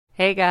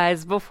Hey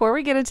guys, before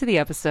we get into the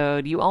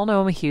episode, you all know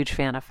I'm a huge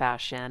fan of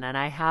fashion, and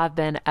I have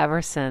been ever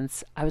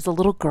since I was a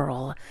little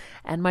girl.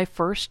 And my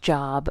first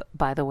job,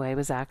 by the way,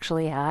 was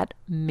actually at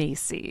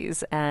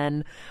Macy's.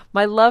 And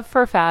my love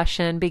for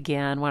fashion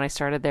began when I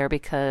started there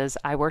because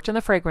I worked in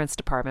the fragrance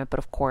department, but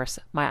of course,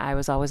 my eye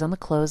was always on the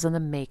clothes and the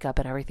makeup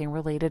and everything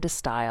related to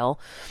style.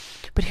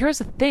 But here's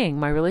the thing,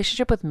 my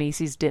relationship with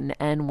Macy's didn't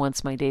end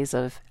once my days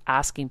of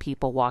asking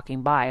people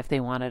walking by if they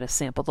wanted to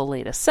sample the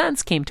latest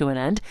scents came to an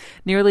end.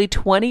 Nearly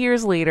 20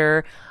 years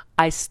later,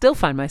 I still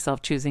find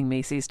myself choosing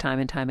Macy's time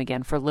and time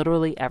again for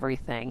literally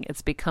everything.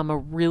 It's become a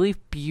really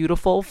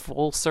beautiful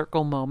full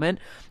circle moment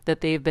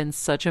that they've been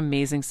such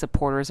amazing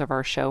supporters of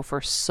our show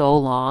for so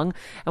long.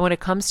 And when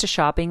it comes to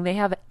shopping, they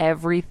have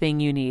everything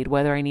you need,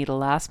 whether I need a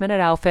last minute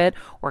outfit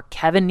or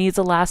Kevin needs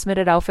a last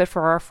minute outfit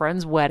for our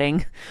friend's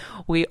wedding.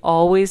 We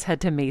always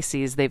head to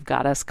Macy's. They've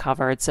got us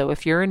covered. So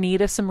if you're in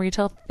need of some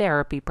retail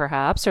therapy,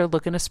 perhaps, or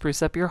looking to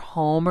spruce up your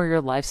home or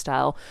your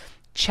lifestyle,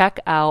 check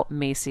out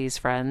Macy's,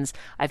 friends.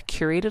 I've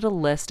curated a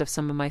list of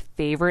some of my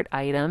favorite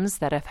items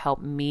that have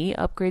helped me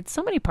upgrade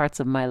so many parts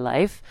of my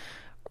life.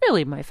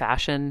 Really, my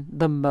fashion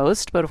the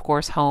most, but of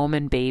course, home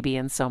and baby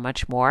and so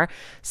much more.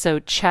 So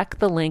check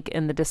the link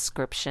in the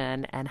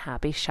description and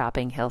happy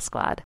shopping, Heal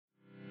Squad.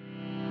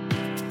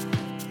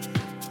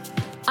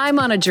 I'm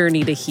on a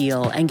journey to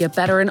heal and get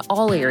better in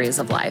all areas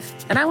of life,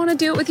 and I want to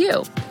do it with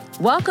you.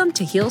 Welcome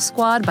to Heal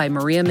Squad by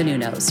Maria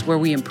Menounos, where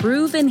we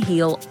improve and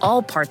heal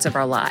all parts of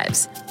our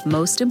lives,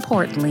 most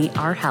importantly,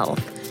 our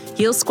health.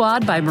 Heal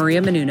Squad by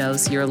Maria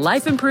Menounos, your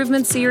life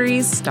improvement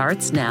series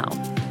starts now.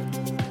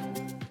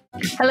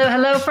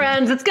 Hello,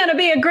 friends. It's going to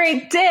be a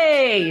great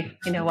day.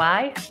 You know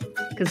why?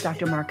 Because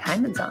Dr. Mark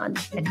Hyman's on,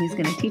 and he's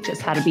going to teach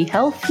us how to be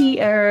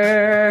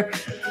healthier.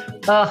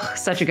 Oh,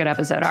 such a good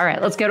episode. All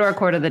right, let's go to our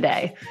quote of the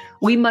day.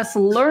 We must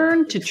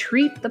learn to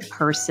treat the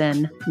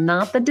person,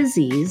 not the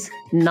disease,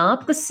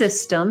 not the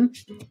system,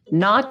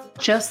 not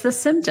just the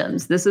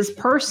symptoms. This is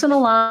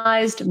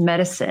personalized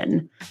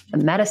medicine, the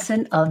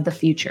medicine of the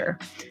future.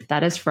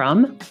 That is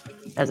from,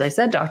 as I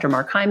said, Dr.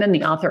 Mark Hyman,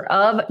 the author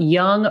of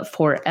Young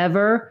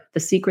Forever,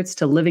 The Secrets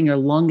to Living Your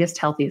Longest,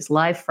 Healthiest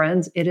Life.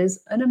 Friends, it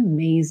is an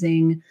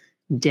amazing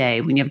day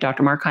when you have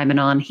Dr. Mark Hyman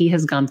on. He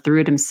has gone through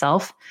it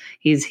himself.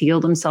 He's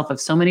healed himself of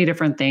so many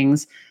different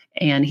things,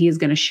 and he's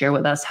going to share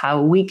with us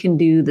how we can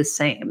do the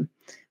same.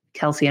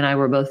 Kelsey and I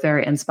were both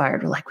very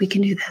inspired. We're like, we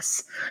can do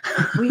this.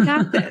 We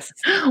got this.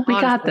 We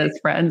got this,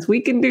 friends.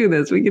 We can do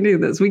this. We can do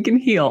this. We can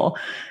heal.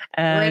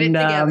 And, Write it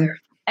together.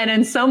 And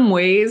in some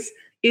ways,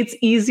 it's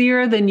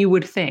easier than you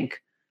would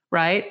think,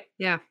 right?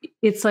 Yeah.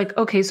 It's like,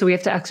 okay, so we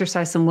have to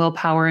exercise some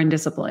willpower and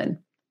discipline.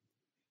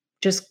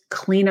 Just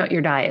clean out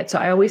your diet. So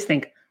I always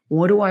think,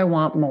 what do I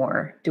want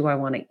more? Do I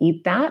want to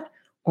eat that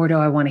or do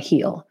I want to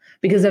heal?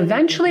 Because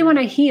eventually when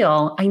I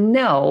heal, I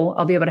know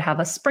I'll be able to have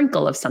a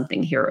sprinkle of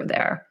something here or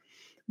there.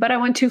 But I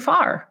went too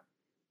far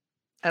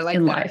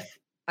in life.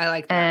 I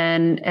like that.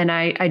 And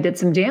I did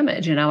some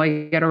damage and now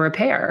I got to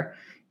repair,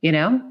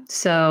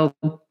 So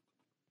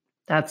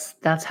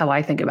that's how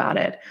I think about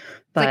it.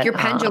 But, it's like your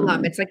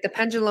pendulum. It's like the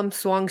pendulum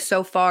swung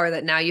so far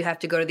that now you have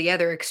to go to the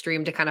other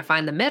extreme to kind of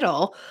find the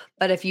middle.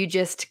 But if you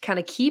just kind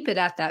of keep it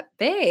at that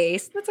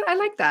base, I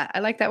like that.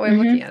 I like that way of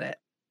looking at it.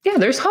 Yeah,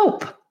 there's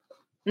hope.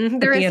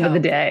 There at the end of the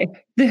day,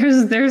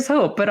 there's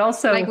hope. But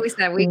also, like we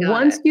said,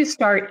 once you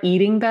start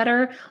eating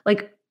better,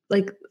 like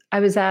I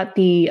was at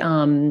the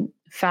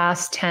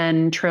Fast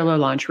 10 trailer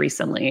launch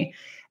recently,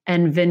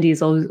 and Vin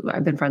Diesel, who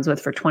I've been friends with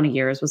for 20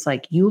 years, was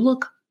like, "You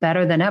look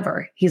better than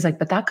ever." He's like,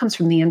 "But that comes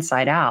from the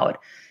inside out."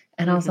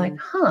 And I was like,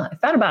 I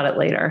thought about it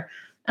later.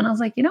 And I was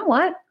like, you know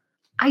what?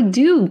 I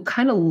do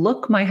kind of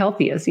look my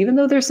healthiest, even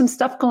though there's some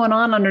stuff going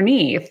on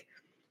underneath.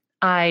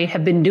 I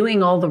have been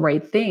doing all the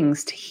right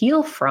things to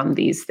heal from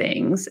these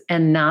things.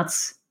 And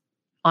that's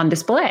on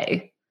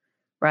display,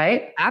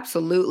 right?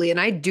 Absolutely. And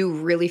I do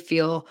really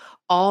feel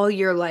all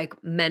your like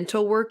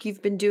mental work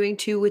you've been doing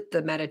too with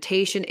the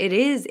meditation.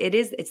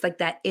 It's like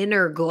that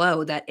inner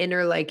glow, that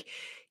inner like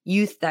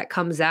youth that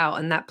comes out.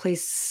 And that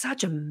plays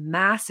such a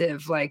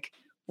massive like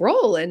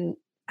role in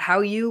how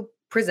you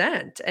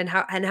present and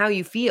how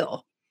you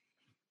feel.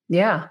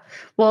 Yeah.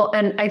 Well,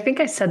 and I think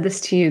I said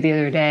this to you the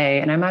other day,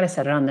 and I might have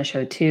said it on the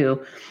show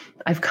too.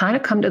 I've kind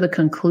of come to the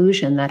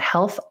conclusion that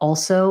health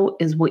also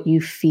is what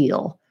you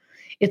feel.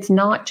 It's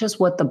not just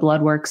what the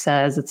blood work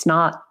says. It's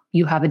not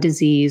you have a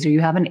disease or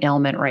you have an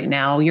ailment right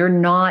now. You're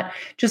not,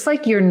 just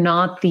like you're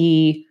not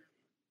the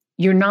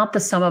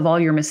sum of all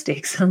your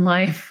mistakes in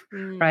life,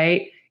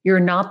 right? You're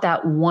not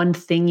that one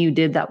thing you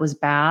did that was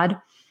bad.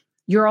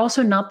 You're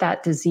also not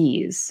that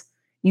disease.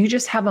 You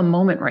just have a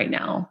moment right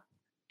now,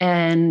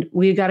 and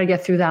we got to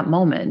get through that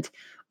moment.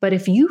 But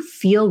if you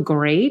feel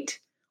great,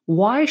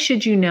 why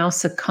should you now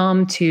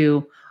succumb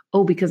to,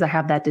 oh, because I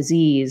have that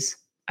disease,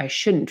 I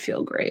shouldn't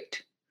feel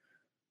great,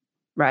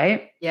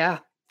 right? Yeah,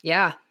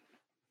 yeah.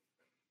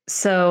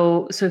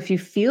 So if you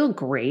feel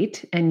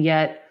great and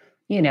yet,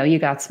 you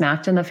got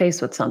smacked in the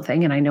face with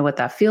something, and I know what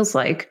that feels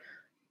like,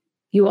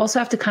 you also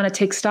have to kind of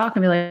take stock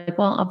and be like,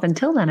 well, up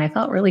until then, I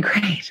felt really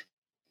great.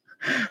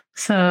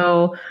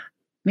 So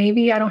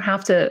maybe I don't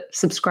have to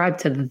subscribe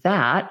to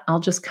that. I'll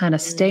just kind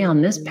of stay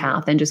on this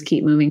path and just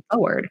keep moving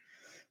forward.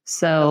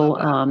 So,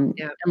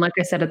 Yeah. and like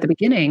I said at the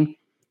beginning,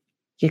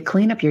 you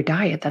clean up your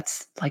diet.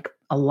 That's like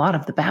a lot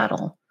of the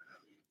battle.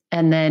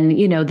 And then,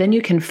 then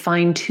you can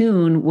fine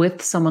tune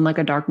with someone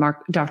like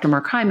Dr.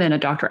 Mark Hyman, a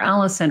Dr.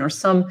 Allison, or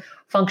some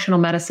functional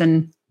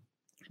medicine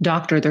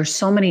doctor. There's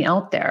so many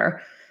out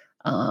there.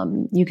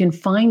 You can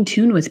fine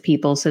tune with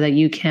people so that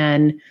you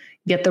can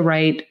get the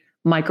right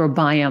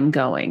microbiome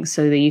going,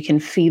 so that you can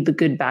feed the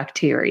good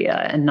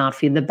bacteria and not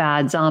feed the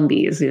bad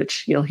zombies,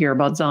 which you'll hear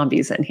about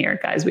zombies in here.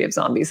 Guys, we have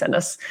zombies in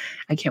us.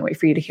 I can't wait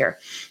for you to hear.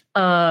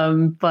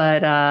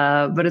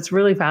 But it's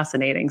really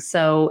fascinating.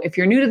 So if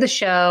you're new to the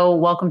show,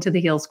 welcome to the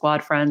Heal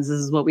Squad, friends. This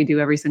is what we do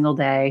every single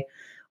day.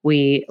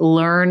 We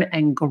learn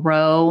and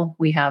grow.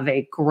 We have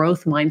a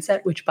growth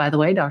mindset, which, by the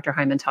way, Dr.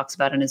 Hyman talks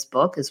about in his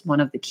book, is one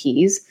of the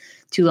keys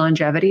to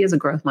longevity, is a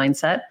growth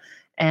mindset.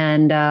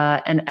 And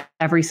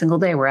every single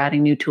day we're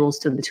adding new tools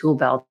to the tool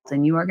belt,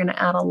 and you are going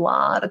to add a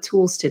lot of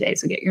tools today.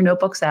 So get your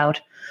notebooks out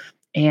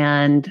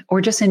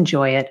or just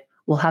enjoy it.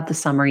 We'll have the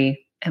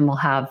summary, and we'll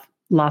have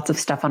lots of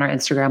stuff on our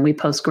Instagram. We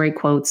post great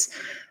quotes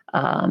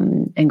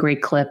and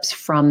great clips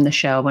from the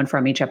show and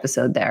from each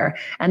episode there.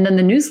 And then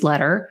the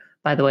newsletter,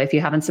 by the way, if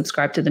you haven't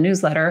subscribed to the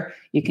newsletter,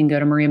 you can go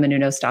to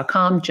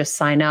mariamenounos.com, just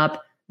sign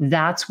up.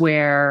 That's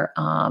where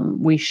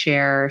we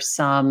share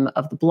some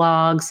of the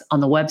blogs on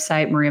the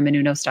website,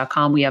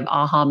 mariamenounos.com. We have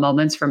aha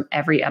moments from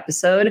every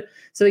episode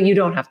so that you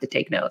don't have to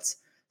take notes.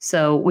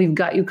 So we've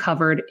got you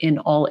covered in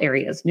all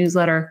areas.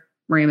 Newsletter,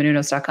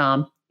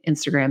 mariamenounos.com,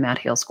 Instagram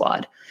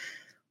 @HealSquad.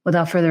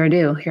 Without further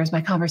ado, here's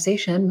my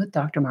conversation with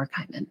Dr. Mark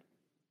Hyman.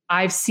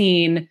 I've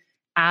seen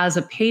as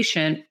a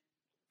patient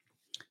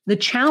the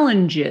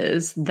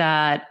challenges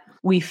that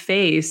we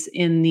face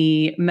in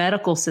the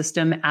medical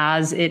system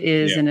as it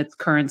is in its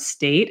current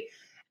state,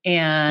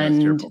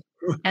 and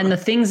the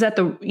things that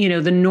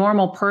the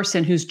normal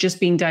person who's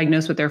just being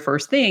diagnosed with their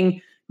first thing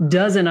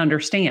doesn't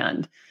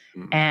understand.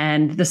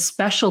 And the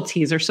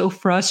specialties are so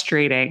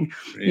frustrating.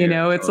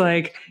 It's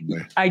like,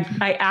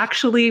 I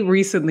actually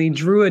recently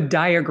drew a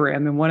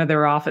diagram in one of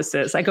their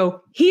offices. I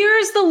go,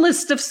 here's the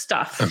list of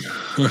stuff.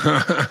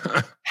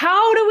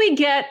 How do we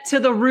get to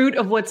the root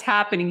of what's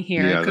happening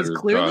here? Because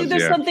clearly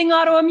there's something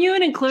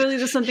autoimmune and clearly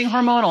there's something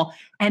hormonal.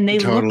 And they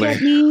look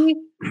at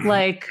me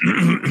like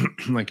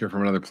you're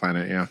from another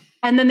planet. Yeah.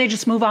 And then they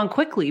just move on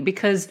quickly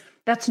because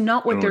that's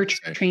not what they're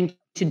trained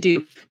to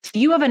do. So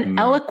you have an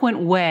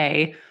eloquent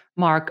way,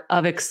 Mark,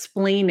 of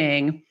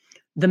explaining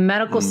the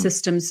medical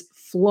system's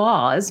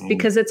flaws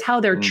because it's how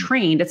they're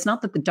trained. It's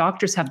not that the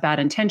doctors have bad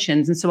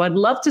intentions. And so I'd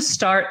love to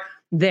start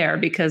there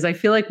because I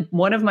feel like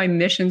one of my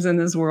missions in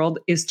this world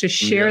is to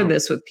share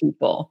this with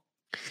people.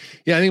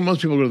 Yeah, I think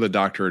most people go to the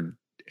doctor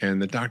and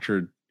the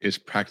doctor is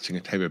practicing a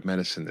type of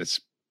medicine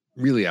that's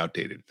really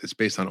outdated. It's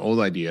based on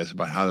old ideas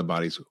about how the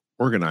body's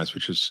organized,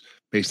 which is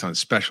based on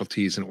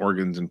specialties and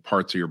organs and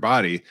parts of your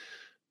body.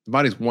 The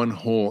body's one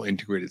whole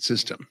integrated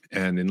system.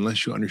 And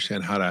unless you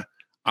understand how to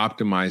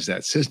optimize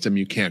that system,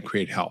 you can't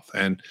create health.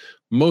 And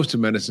most of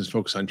medicine is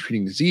focused on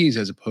treating disease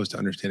as opposed to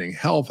understanding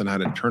health and how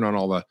to turn on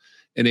all the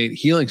innate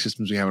healing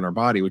systems we have in our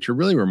body, which are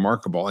really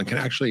remarkable and can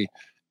actually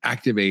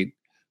activate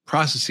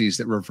processes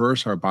that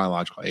reverse our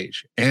biological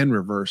age and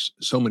reverse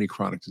so many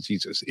chronic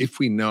diseases if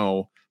we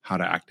know how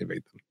to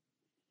activate them.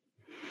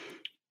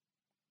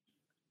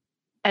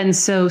 And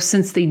so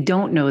since they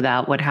don't know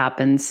that, what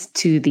happens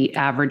to the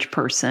average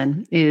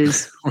person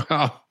is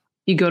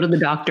you go to the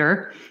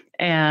doctor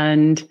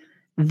and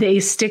they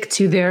stick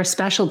to their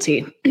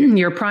specialty.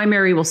 Your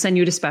primary will send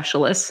you to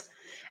specialists.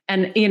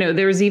 And,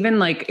 there's even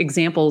like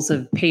examples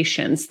of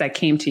patients that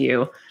came to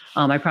you.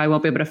 I probably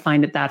won't be able to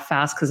find it that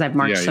fast because I've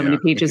marked so many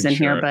pages in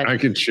here, but I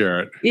can share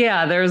it.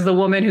 Yeah, there's the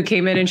woman who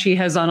came in and she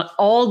has on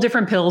all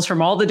different pills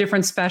from all the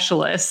different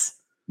specialists.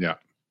 Yeah.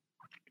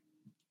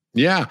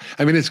 Yeah.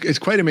 I mean, it's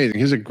quite amazing.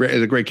 Here's a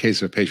great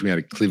case of a patient we had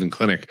at Cleveland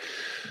Clinic,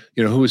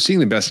 who was seeing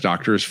the best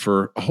doctors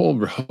for a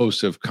whole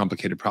host of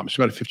complicated problems. She's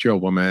about a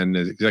 50-year-old woman,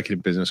 an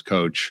executive business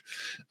coach,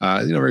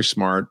 very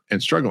smart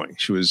and struggling.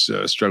 She was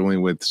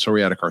struggling with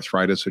psoriatic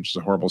arthritis, which is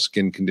a horrible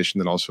skin condition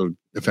that also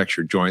affects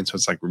your joints. So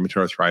it's like rheumatoid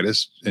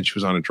arthritis. And she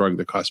was on a drug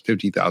that cost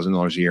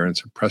 $50,000 a year and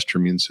suppressed her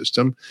immune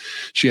system.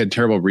 She had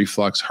terrible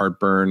reflux,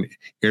 heartburn,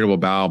 irritable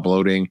bowel,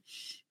 bloating.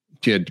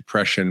 She had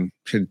depression.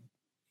 She had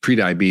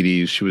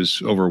prediabetes. She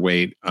was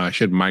overweight.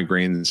 She had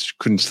migraines,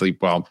 couldn't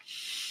sleep well.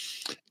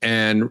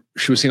 And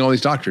she was seeing all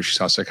these doctors. She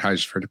saw a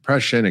psychiatrist for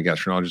depression, a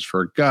gastroenterologist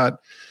for her gut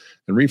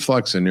and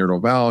reflux and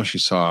irritable bowel. She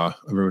saw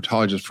a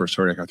rheumatologist for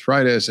psoriatic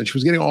arthritis, and she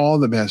was getting all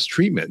the best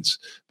treatments,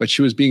 but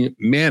she was being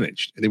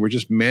managed. They were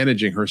just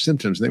managing her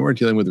symptoms. And they weren't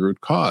dealing with the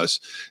root cause.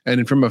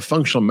 And from a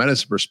functional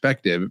medicine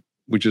perspective,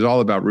 which is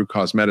all about root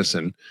cause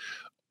medicine,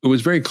 it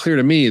was very clear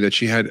to me that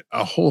she had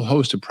a whole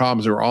host of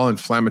problems that were all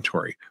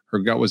inflammatory. Her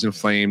gut was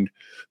inflamed.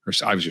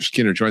 Obviously, your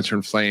skin or joints are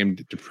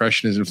inflamed.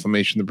 Depression is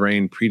inflammation of the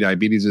brain.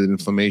 Prediabetes is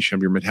inflammation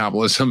of your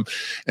metabolism.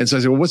 And so I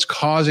said, well, what's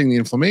causing the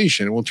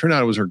inflammation? Well, it turned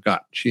out it was her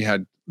gut. She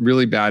had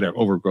really bad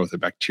overgrowth of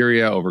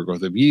bacteria,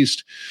 overgrowth of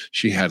yeast.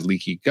 She had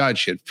leaky gut.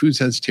 She had food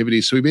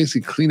sensitivity. So we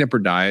basically cleaned up her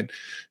diet,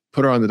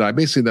 put her on the diet,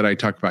 basically that I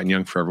talked about in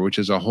Young Forever, which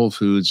is a whole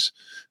foods,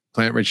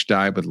 plant-rich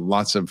diet with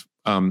lots of,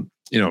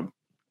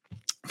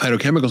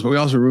 phytochemicals, but we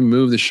also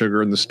removed the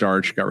sugar and the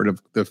starch, got rid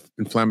of the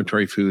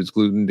inflammatory foods,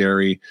 gluten,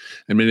 dairy,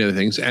 and many other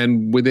things.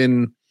 And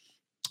within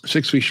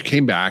 6 weeks, she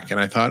came back, and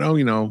I thought,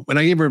 when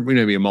I gave her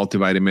maybe a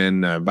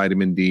multivitamin,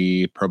 vitamin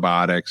D,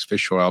 probiotics,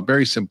 fish oil,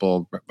 very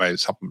simple by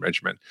supplement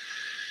regimen.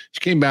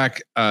 She came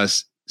back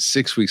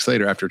 6 weeks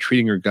later after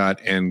treating her gut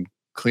and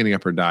cleaning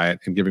up her diet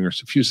and giving her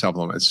a few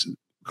supplements,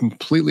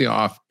 completely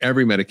off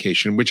every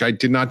medication, which I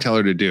did not tell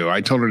her to do. I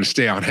told her to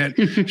stay on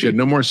it. She had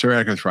no more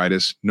psoriatic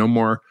arthritis, no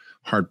more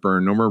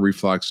heartburn, no more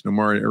reflux, no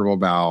more irritable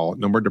bowel,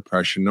 no more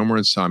depression, no more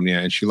insomnia.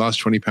 And she lost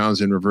 20 pounds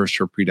and reversed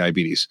her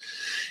prediabetes.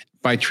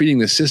 By treating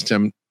the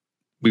system,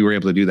 we were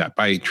able to do that.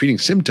 By treating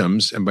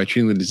symptoms and by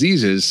treating the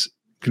diseases,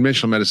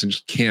 conventional medicine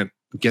just can't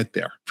get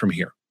there from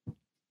here.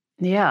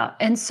 Yeah.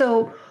 And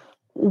so,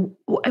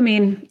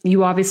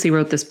 you obviously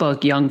wrote this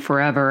book, Young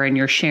Forever, and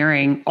you're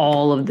sharing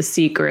all of the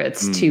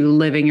secrets to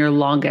living your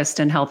longest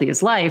and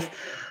healthiest life.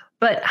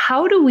 But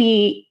how do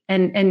we,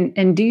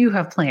 and do you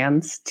have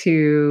plans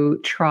to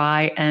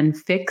try and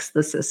fix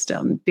the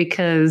system?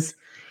 Because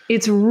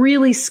it's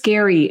really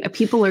scary.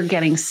 People are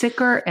getting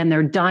sicker and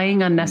they're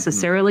dying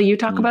unnecessarily. You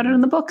talk about it in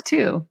the book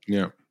too.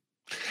 Yeah,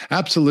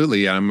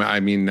 absolutely. In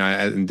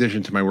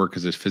addition to my work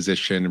as a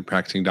physician and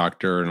practicing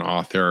doctor and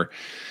author,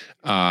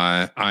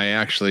 I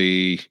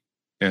actually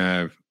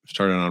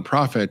started a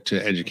nonprofit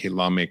to educate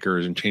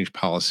lawmakers and change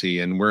policy.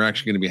 And we're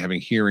actually going to be having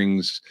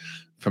hearings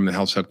from the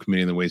Health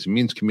Subcommittee and the Ways and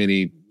Means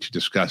Committee to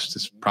discuss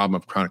this problem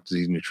of chronic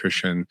disease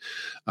nutrition.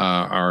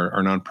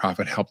 Our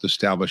nonprofit helped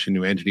establish a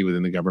new entity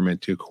within the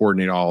government to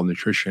coordinate all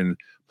nutrition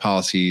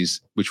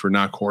policies, which were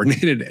not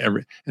coordinated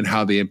and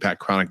how they impact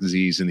chronic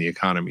disease in the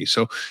economy.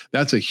 So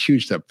that's a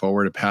huge step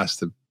forward to pass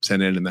the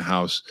Senate and the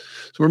House.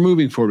 So we're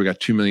moving forward. We got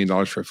 $2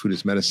 million for a food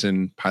as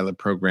medicine pilot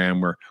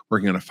program. We're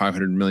working on a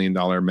 $500 million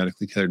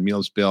medically tethered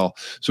meals bill.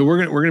 So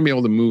we're going to be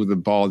able to move the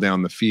ball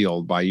down the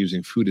field by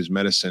using food as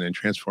medicine and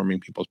transforming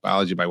people's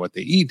biology by what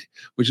they eat,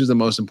 which is the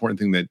most important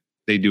thing that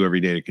they do every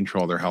day to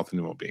control their health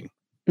and well-being.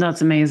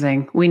 That's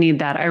amazing. We need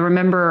that. I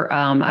remember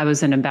I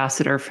was an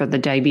ambassador for the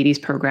diabetes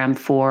program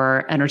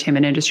for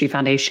Entertainment Industry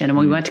Foundation. And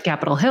when we went to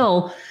Capitol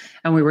Hill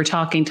and we were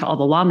talking to all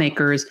the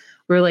lawmakers,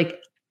 we were like,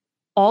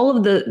 all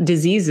of the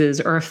diseases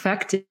are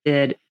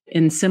affected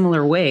in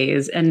similar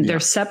ways, and they're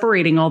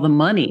separating all the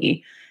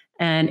money.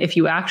 And if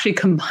you actually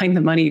combine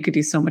the money, you could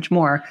do so much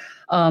more.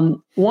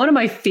 One of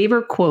my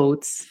favorite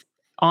quotes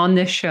on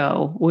this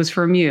show was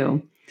from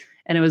you.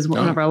 And it was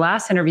one of our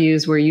last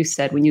interviews where you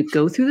said, when you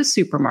go through the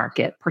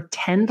supermarket,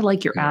 pretend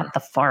like you're at the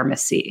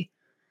pharmacy.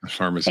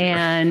 Pharmacy.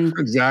 And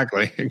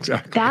exactly.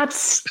 That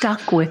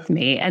stuck with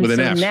me. And with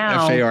so an F,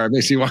 now F-A-R,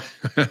 basically.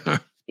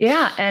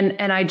 Yeah. And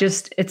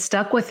it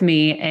stuck with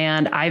me.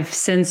 And I've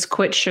since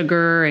quit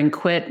sugar and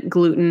quit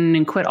gluten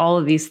and quit all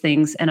of these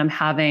things. And I'm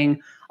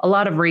having a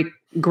lot of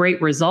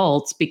great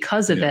results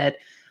because of it.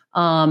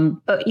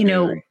 But,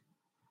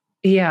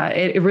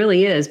 it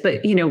really is.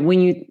 But, when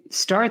you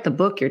start the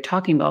book, you're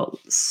talking about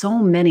so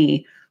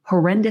many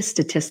horrendous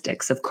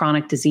statistics of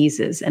chronic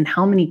diseases and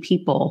how many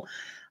people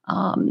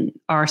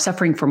are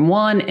suffering from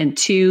one and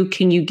two.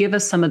 Can you give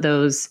us some of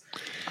those?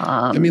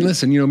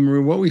 Listen,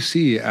 Maria, what we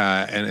see,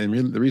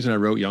 and the reason I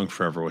wrote Young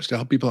Forever was to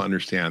help people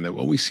understand that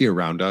what we see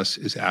around us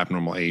is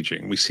abnormal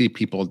aging. We see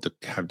people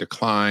have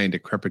decline,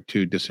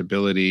 decrepitude,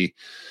 disability,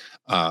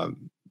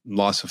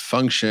 loss of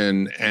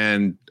function,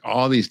 and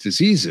all these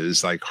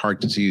diseases like heart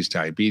disease,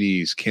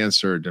 diabetes,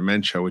 cancer,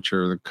 dementia, which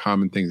are the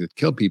common things that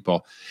kill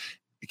people,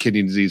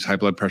 kidney disease, high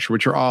blood pressure,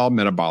 which are all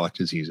metabolic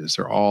diseases.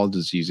 They're all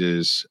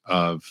diseases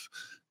of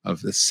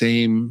the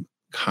same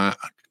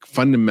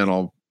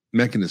fundamental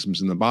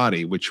mechanisms in the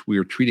body, which we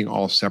are treating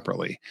all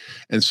separately.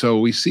 And so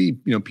we see,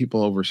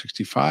 people over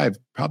 65,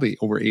 probably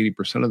over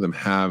 80% of them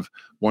have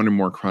one or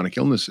more chronic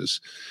illnesses.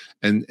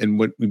 And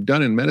what we've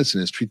done in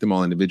medicine is treat them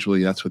all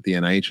individually. That's what the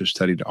NIH has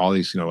studied. All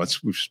these,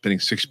 we're spending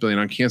 $6 billion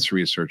on cancer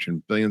research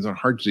and billions on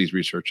heart disease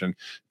research and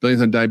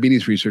billions on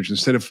diabetes research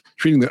instead of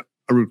treating the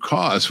root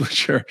cause,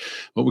 which are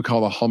what we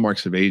call the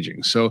hallmarks of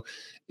aging. So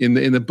in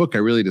the book, I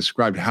really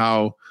described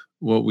how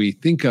what we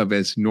think of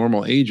as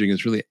normal aging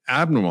is really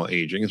abnormal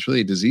aging. It's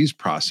really a disease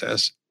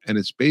process. And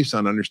it's based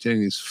on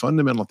understanding these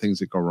fundamental things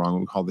that go wrong, what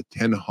we call the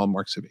 10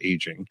 hallmarks of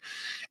aging.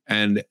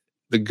 And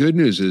the good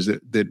news is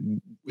that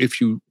if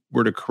you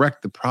were to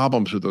correct the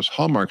problems with those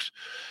hallmarks,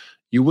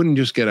 you wouldn't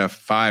just get a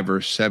 5 or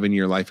 7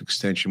 year life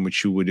extension,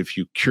 which you would if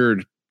you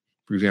cured,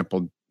 for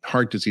example,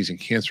 heart disease and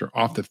cancer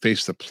off the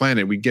face of the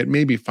planet. We get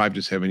maybe 5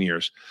 to 7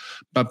 years.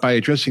 But by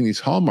addressing these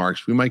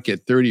hallmarks, we might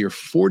get 30 or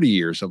 40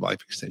 years of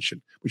life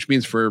extension, which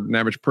means for an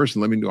average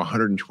person living to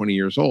 120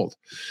 years old.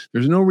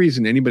 There's no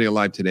reason anybody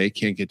alive today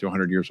can't get to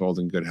 100 years old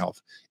in good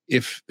health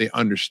if they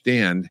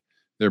understand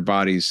their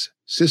body's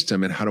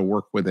system and how to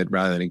work with it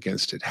rather than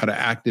against it, how to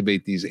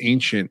activate these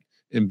ancient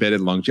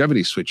embedded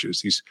longevity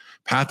switches, these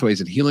pathways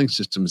and healing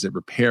systems that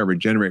repair,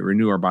 regenerate,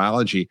 renew our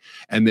biology,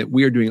 and that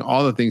we are doing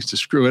all the things to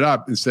screw it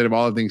up instead of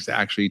all the things to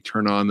actually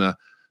turn on the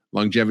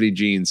longevity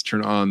genes,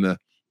 turn on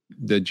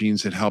the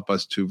genes that help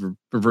us to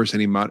reverse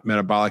any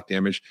metabolic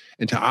damage,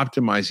 and to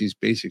optimize these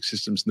basic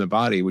systems in the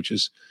body, which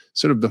is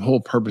sort of the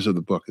whole purpose of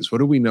the book. Is what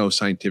do we know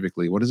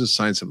scientifically? What does the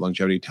science of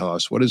longevity tell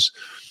us? What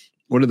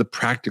are the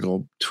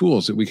practical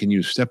tools that we can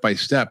use step by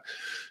step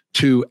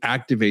to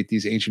activate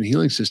these ancient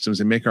healing systems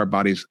and make our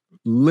bodies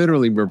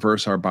literally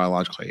reverse our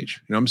biological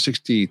age? I'm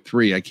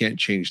 63. I can't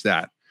change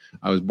that.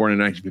 I was born in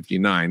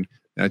 1959.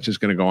 That's just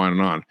going to go on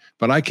and on.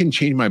 But I can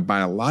change my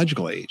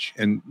biological age.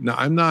 And now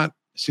I'm not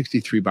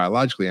 63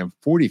 biologically. I'm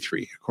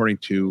 43, according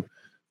to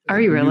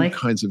Are you really? new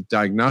kinds of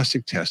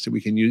diagnostic tests that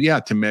we can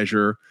use, to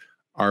measure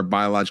our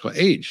biological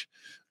age.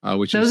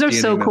 Those are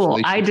so cool.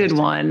 I did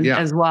one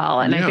as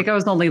well. And I think I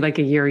was only like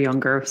a year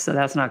younger. So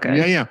that's not good.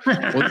 Yeah.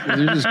 Well,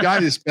 there's this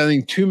guy that's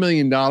spending $2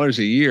 million a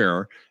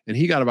year, and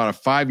he got about a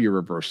 5-year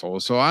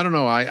reversal. So I don't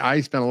know. I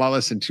spent a lot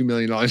less than $2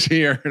 million a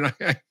year, and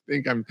I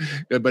think I'm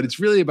good. But it's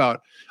really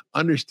about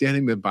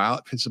understanding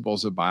the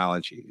principles of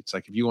biology. It's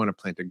like if you want to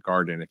plant a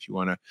garden, if you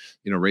want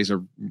to, raise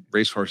a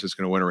racehorse that's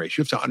going to win a race,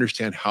 you have to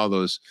understand how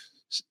those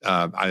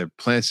either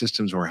plant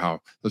systems or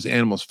how those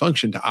animals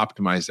function to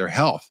optimize their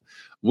health.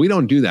 We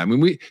don't do that. I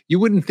mean, you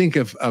wouldn't think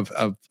of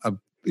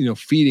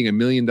feeding $1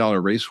 million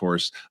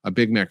racehorse a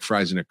Big Mac,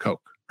 fries, and a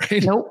Coke,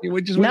 right? Nope. You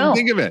just wouldn't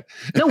think of it.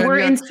 No, we're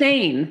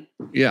insane.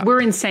 Yeah,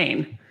 we're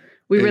insane.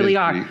 We really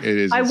are. It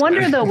is. I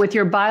wonder though, with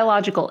your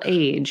biological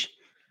age,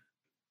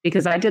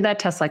 because I did that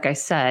test, like I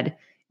said,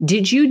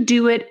 did you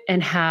do it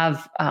and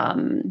have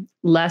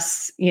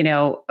less?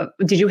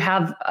 Did you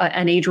have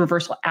an age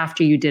reversal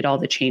after you did all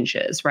the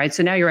changes? Right.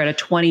 So now you're at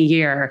a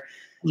 20-year.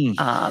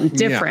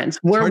 Difference.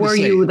 Where were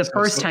you the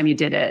first time you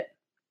did it?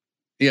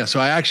 Yeah,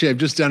 so I've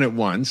just done it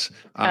once,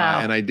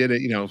 and I did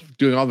it,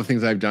 doing all the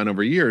things I've done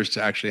over years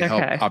to actually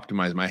help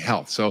optimize my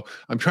health. So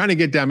I'm trying to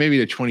get down maybe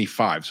to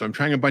 25. So I'm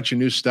trying a bunch of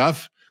new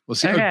stuff. We'll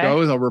see how it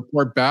goes. I'll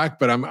report back,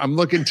 but I'm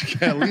looking to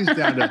get at least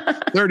down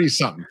to 30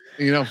 something,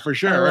 for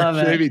sure,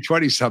 maybe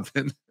 20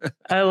 something.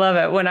 I love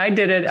it. When I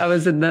did it, I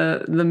was in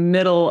the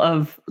middle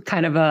of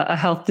kind of a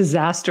health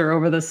disaster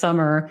over the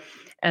summer.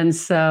 And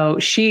so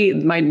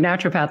my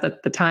naturopath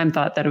at the time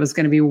thought that it was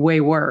going to be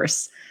way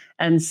worse.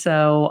 And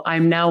so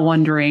I'm now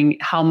wondering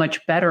how much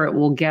better it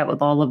will get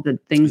with all of the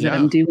things that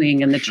I'm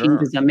doing and the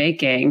changes I'm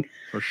making.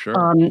 For sure.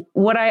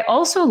 What I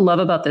also love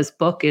about this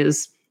book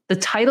is the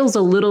title's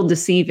a little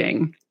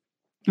deceiving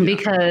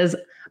because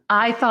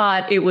I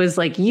thought it was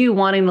like you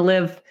wanting to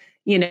live,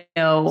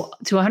 to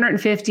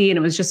 150, and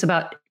it was just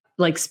about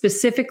like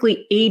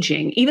specifically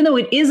aging, even though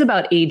it is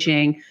about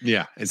aging.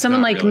 Yeah.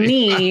 Someone like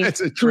me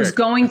who's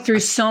going through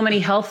so many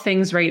health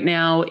things right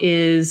now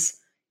is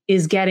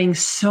getting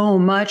so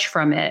much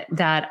from it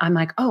that I'm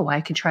like, oh,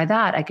 I could try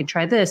that. I could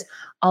try this.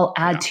 I'll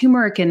add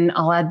turmeric and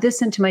I'll add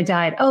this into my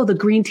diet. Oh, the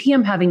green tea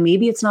I'm having,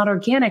 maybe it's not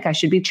organic. I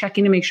should be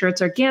checking to make sure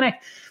it's organic.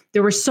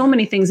 There were so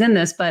many things in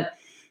this, but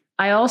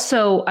I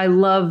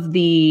love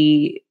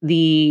the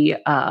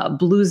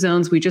blue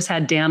zones. We just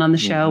had Dan on the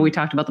show. We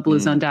talked about the blue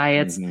zone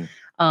diets.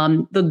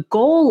 The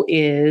goal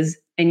is,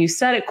 and you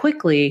said it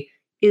quickly,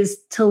 is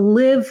to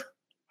live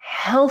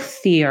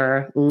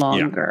healthier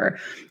longer,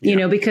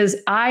 because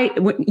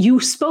you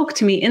spoke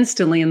to me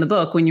instantly in the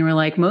book when you were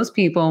like, most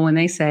people, when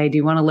they say, do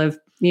you want to live,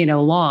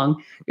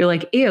 long, you're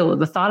like, ew,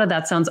 the thought of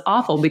that sounds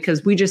awful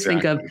because we just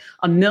think of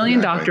a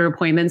million doctor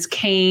appointments,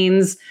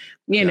 canes,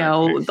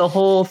 the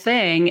whole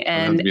thing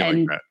and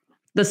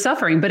the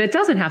suffering, but it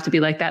doesn't have to be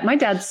like that. My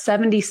dad's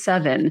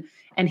 77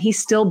 and he's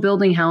still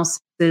building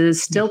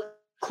houses, still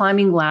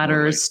climbing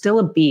ladders, still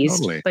a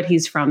beast, but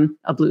he's from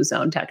a blue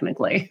zone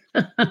technically.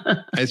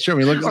 It's true. I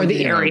mean, look, or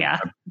the area.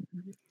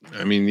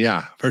 I mean,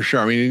 yeah, for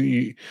sure. I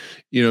mean,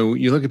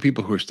 you look at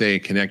people who are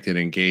staying connected,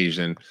 engaged,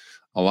 and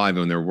alive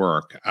in their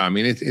work. I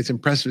mean, it's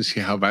impressive to see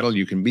how vital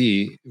you can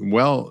be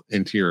well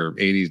into your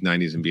 80s,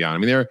 90s, and beyond. I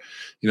mean, they're,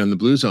 in the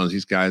blue zones,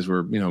 these guys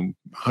were,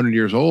 100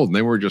 years old, and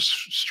they were just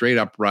straight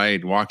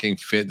upright, walking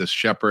fit, the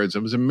shepherds.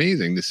 It was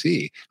amazing to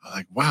see. I was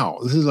like, wow,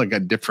 this is like a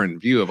different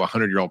view of a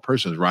 100-year-old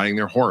person riding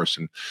their horse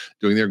and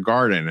doing their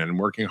garden and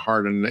working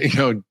hard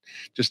and,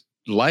 just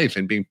life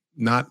and being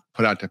not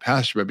put out to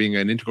pasture, but being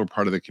an integral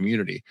part of the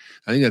community.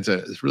 I think that's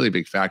a really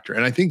big factor.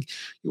 And I think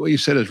what you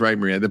said is right,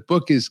 Maria. The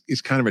book is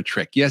kind of a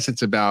trick. Yes,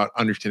 it's about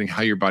understanding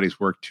how your bodies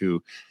work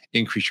to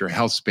increase your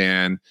health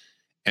span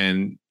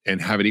and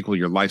have it equal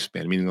your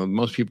lifespan. I mean,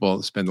 most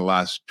people spend the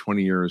last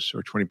 20 years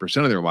or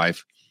 20% of their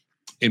life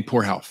in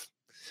poor health.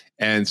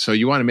 And so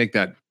you want to make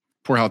that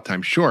poor health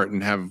time short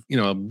and have,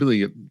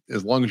 really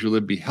as long as you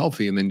live, be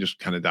healthy and then just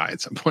kind of die at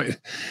some point.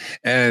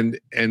 And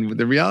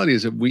the reality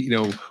is that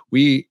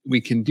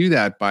we can do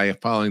that by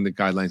following the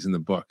guidelines in the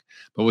book.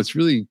 But what's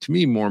really, to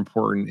me, more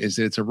important is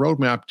that it's a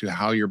roadmap to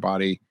how your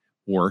body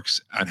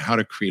works and how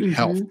to create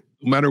health,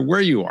 no matter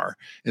where you are.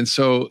 And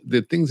so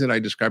the things that I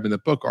describe in the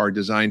book are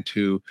designed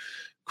to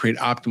create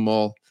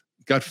optimal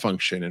gut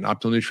function and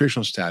optimal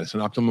nutritional status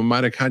and optimal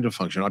mitochondrial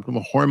function,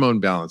 optimal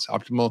hormone balance,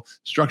 optimal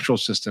structural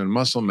system, and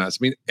muscle mass.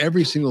 I mean,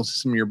 every single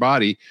system in your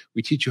body,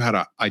 we teach you how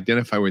to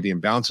identify where the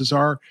imbalances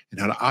are and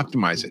how to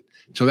optimize it.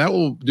 So that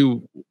will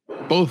do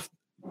both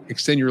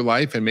extend your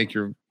life and make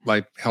your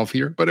life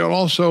healthier, but it'll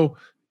also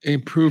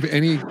improve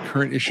any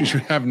current issues you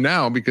have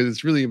now, because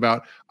it's really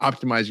about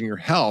optimizing your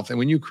health. And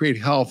when you create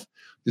health,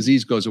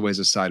 disease goes away as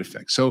a side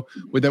effect. So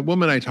with that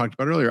woman I talked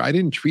about earlier, I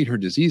didn't treat her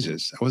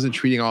diseases. I wasn't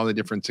treating all the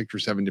different 6 or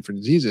 7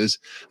 different diseases.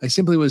 I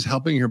simply was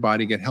helping her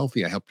body get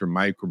healthy. I helped her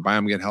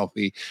microbiome get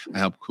healthy. I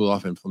helped cool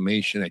off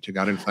inflammation. I took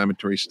out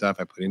inflammatory stuff.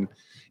 I put in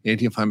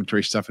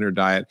anti-inflammatory stuff in her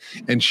diet,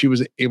 and she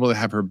was able to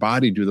have her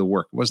body do the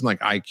work. It wasn't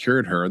like I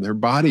cured her. Her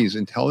body's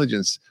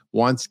intelligence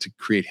wants to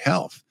create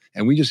health.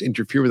 And we just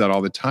interfere with that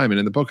all the time. And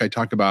in the book, I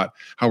talk about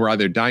how we're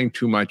either dying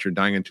too much or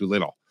dying in too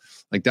little.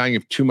 Like dying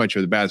of too much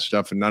of the bad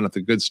stuff and not enough of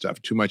the good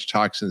stuff. Too much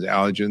toxins,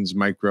 allergens,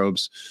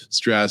 microbes,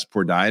 stress,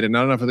 poor diet, and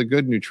not enough of the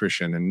good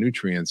nutrition and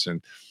nutrients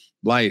and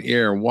light,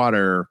 air,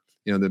 water,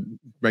 the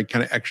right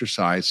kind of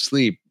exercise,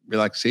 sleep,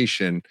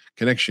 relaxation,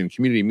 connection,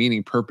 community,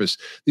 meaning, purpose.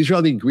 These are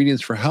all the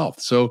ingredients for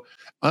health. So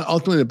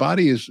ultimately, the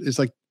body is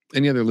like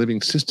any other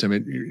living system.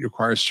 It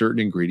requires certain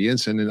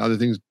ingredients, and then other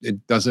things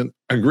it doesn't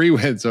agree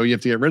with. So you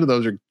have to get rid of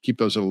those or keep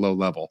those at a low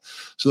level.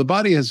 So the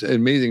body has an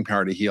amazing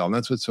power to heal. And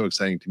that's what's so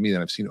exciting to me that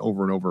I've seen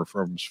over and over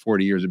for almost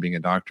 40 years of being a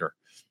doctor.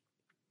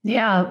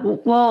 Yeah.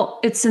 Well,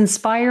 it's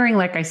inspiring,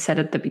 like I said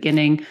at the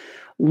beginning,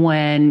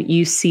 when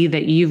you see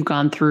that you've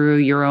gone through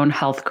your own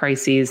health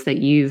crises that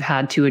you've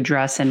had to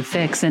address and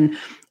fix.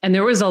 And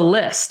there was a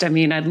list. I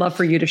mean, I'd love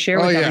for you to share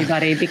with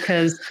everybody,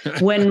 because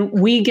when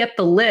we get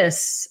the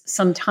lists,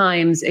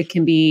 sometimes it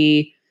can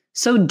be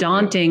so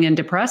daunting and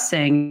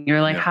depressing.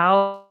 You're like,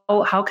 how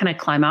can I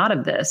climb out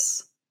of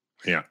this?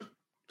 Yeah.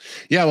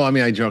 Yeah. Well, I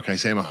mean, I joke, I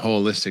say I'm a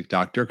holistic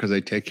doctor because I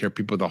take care of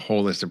people with a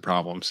whole list of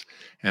problems.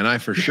 And I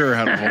for sure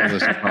had a whole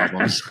list of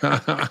problems.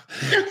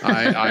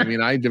 I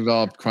mean, I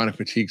developed chronic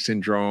fatigue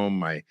syndrome.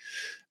 My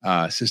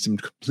system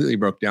completely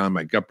broke down.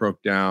 My gut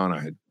broke down. I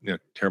had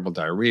terrible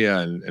diarrhea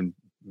and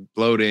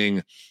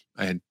bloating.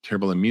 I had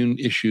terrible immune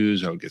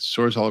issues. I would get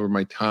sores all over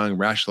my tongue,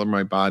 rash all over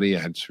my body. I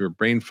had severe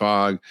brain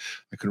fog.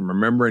 I couldn't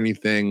remember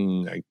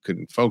anything. I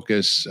couldn't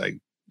focus. I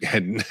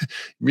had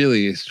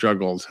really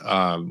struggled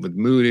with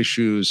mood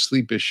issues,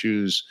 sleep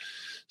issues.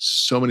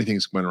 So many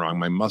things went wrong.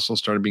 My muscles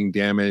started being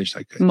damaged.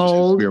 I just had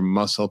severe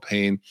muscle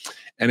pain.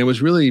 And it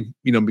was really,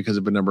 because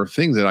of a number of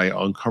things that I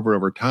uncovered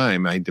over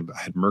time. I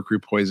had mercury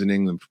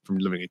poisoning from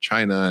living in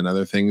China and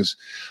other things.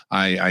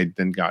 I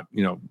then got,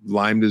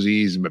 Lyme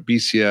disease and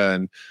Babesia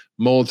and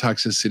mold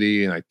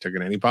toxicity. And I took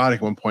an antibiotic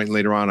at one point.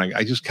 Later on,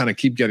 I just kind of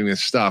keep getting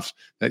this stuff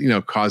that,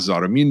 causes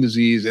autoimmune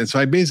disease. And so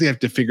I basically have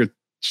to figure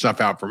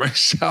stuff out for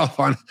myself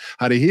on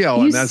how to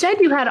heal. You said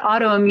you had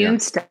autoimmune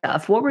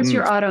stuff. What was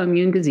your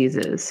autoimmune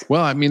diseases?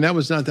 Well, I mean, that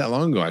was not that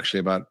long ago,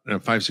 actually, about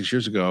 5-6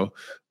 years ago,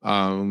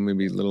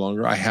 maybe a little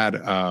longer. I had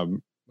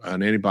an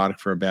antibiotic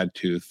for a bad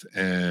tooth,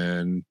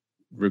 and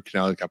root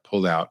canal got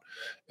pulled out,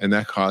 and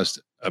that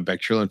caused a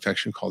bacterial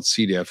infection called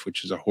C. diff,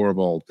 which is a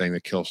horrible thing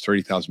that kills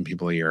 30,000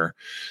 people a year.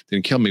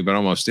 Didn't kill me, but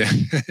almost did.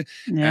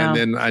 And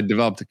then I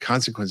developed the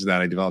consequence of that.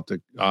 I developed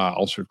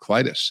ulcerative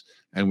colitis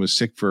and was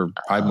sick for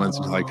 5 months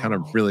until I kind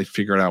of really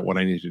figured out what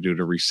I needed to do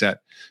to reset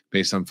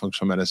based on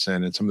functional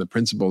medicine and some of the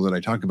principles that I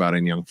talk about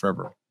in Young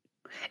Forever.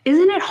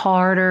 Isn't it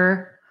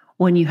harder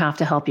when you have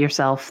to help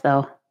yourself,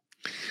 though?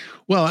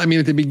 Well, I mean,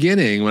 at the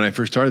beginning, when I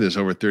first started this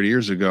over 30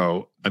 years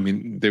ago, I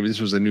mean, this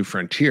was a new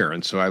frontier.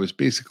 And so I was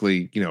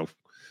basically,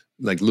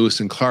 like Lewis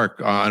and Clark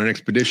on an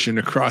expedition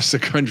across the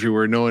country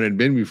where no one had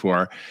been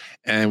before,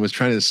 and was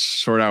trying to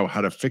sort out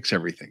how to fix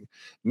everything.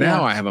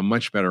 Now I have a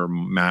much better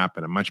map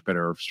and a much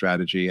better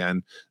strategy,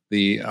 and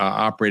the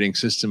operating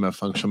system of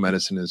functional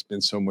medicine has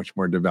been so much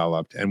more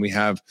developed, and we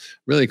have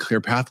really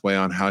clear pathway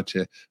on how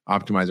to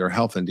optimize our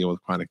health and deal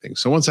with chronic things.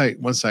 So once I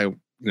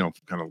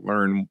kind of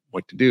learn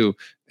what to do,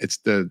 it's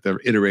the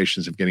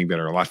iterations of getting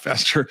better a lot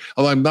faster.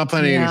 Although I'm not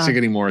planning on getting sick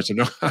anymore, so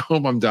I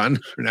hope I'm done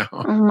for now.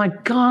 Oh my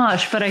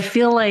gosh. But I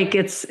feel like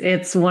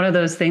it's one of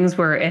those things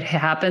where it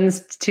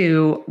happens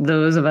to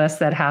those of us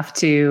that have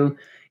to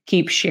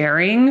keep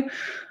sharing,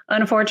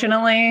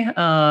 unfortunately.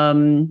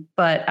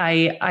 But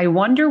I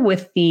wonder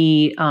with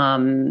the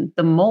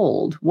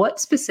mold, what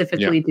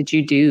specifically did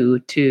you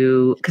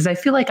do because I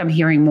feel like I'm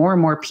hearing more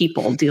and more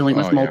people dealing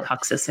with mold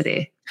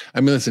toxicity. I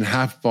mean, listen,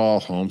 half of all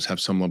homes have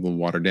some level of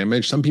water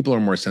damage. Some people are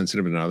more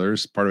sensitive than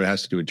others. Part of it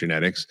has to do with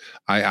genetics.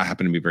 I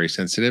happen to be very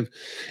sensitive,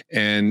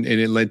 and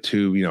it led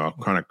to, a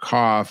chronic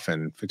cough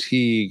and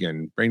fatigue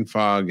and brain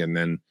fog, and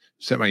then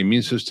set my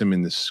immune system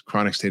in this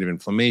chronic state of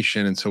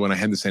inflammation. And so when I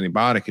had this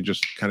antibiotic, it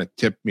just kind of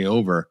tipped me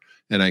over,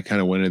 and I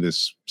kind of went into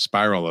this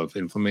spiral of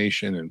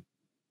inflammation, and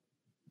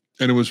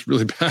it was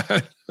really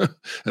bad.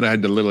 And I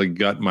had to literally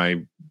gut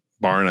my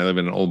barn. I live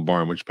in an old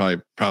barn, which is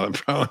probably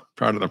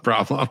part of the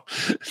problem.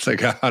 It's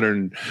like a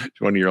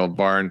 120-year-old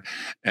barn,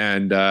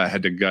 and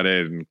had to gut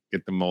it and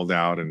get the mold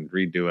out and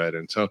redo it.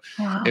 And so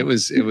it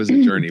was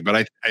a journey, but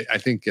I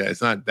think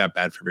it's not that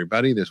bad for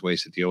everybody. There's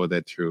ways to deal with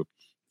it through,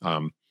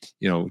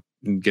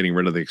 getting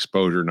rid of the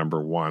exposure,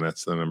 number one.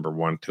 That's the number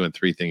 1, 2, and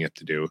 3 thing you have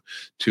to do.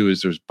 2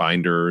 is there's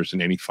binders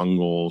and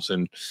antifungals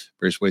and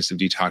various ways of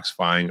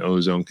detoxifying.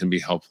 Ozone can be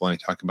helpful. I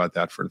talk about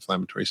that for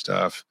inflammatory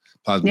stuff.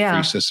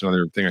 Plasmapheresis,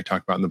 another thing I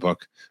talk about in the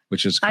book,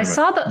 which is I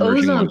saw the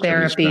ozone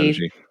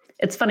therapy.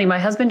 It's funny. My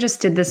husband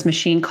just did this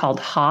machine called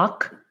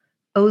Hawk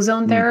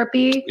ozone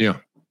therapy. Yeah.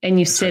 And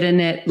you sit in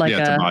it like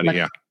a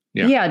body,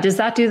 yeah. Does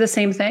that do the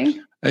same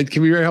thing? It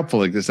can be very helpful.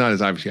 Like it's not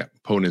as obviously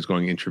potent as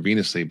going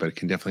intravenously, but it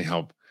can definitely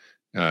help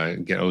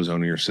get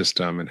ozone in your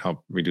system and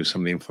help reduce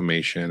some of the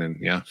inflammation. And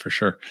yeah, for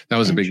sure. That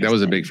was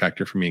a big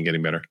factor for me in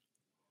getting better.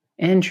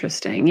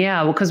 Interesting.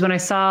 Yeah. Well, because when I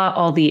saw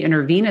all the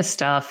intravenous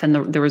stuff and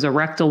there was a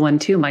rectal one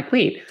too, I'm like,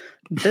 wait,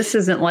 this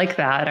isn't like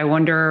that. I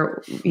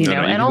wonder,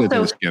 and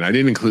also, I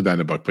didn't include that in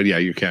the book, but yeah,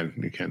 you can.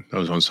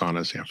 Ozone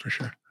saunas. Yeah, for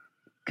sure.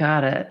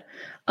 Got it.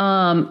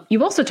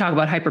 You also talk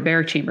about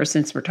hyperbaric chambers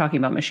since we're talking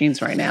about machines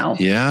right now.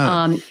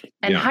 Yeah.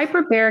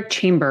 Hyperbaric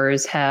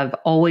chambers have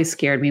always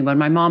scared me. When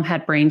my mom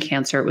had brain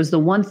cancer, it was the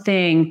one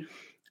thing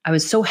I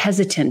was so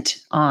hesitant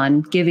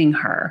on giving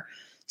her.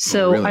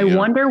 So I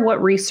wonder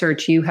what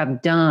research you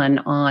have done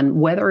on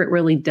whether it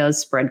really does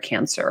spread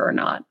cancer or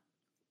not.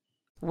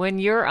 When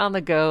you're on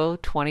the go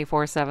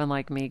 24/7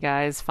 like me,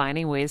 guys,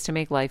 finding ways to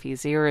make life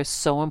easier is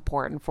so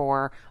important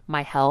for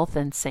my health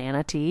and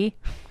sanity.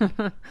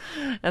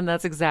 And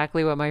that's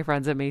exactly what my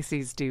friends at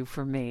Macy's do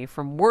for me.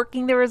 From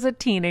working there as a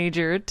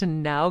teenager to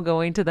now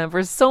going to them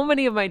for so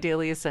many of my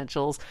daily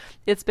essentials,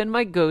 it's been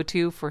my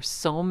go-to for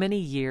so many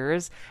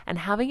years. And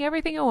having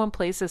everything in one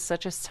place is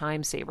such a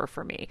time saver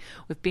for me.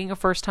 With being a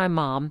first-time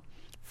mom,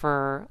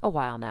 for a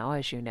while now,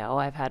 as you know,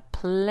 I've had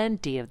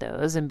plenty of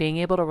those, and being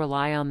able to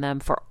rely on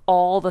them for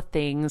all the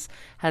things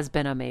has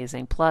been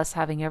amazing. Plus,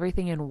 having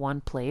everything in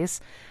one place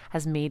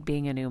has made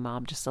being a new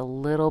mom just a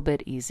little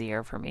bit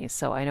easier for me.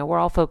 So I know we're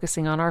all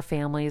focusing on our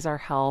families, our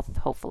health,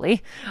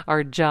 hopefully,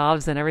 our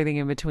jobs and everything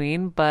in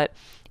between, but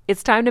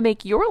it's time to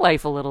make your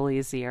life a little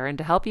easier. And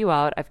to help you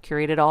out, I've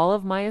curated all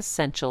of my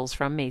essentials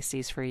from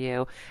Macy's for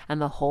you and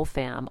the whole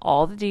fam.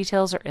 All the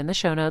details are in the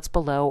show notes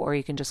below, or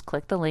you can just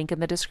click the link in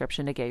the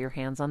description to get your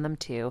hands on them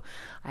too.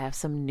 I have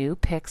some new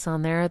picks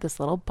on there. This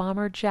little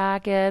bomber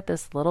jacket,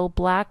 this little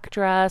black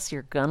dress.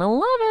 You're gonna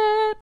love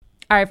it.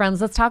 All right,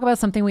 friends, let's talk about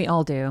something we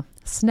all do.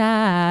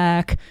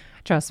 Snack.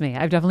 Trust me,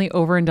 I've definitely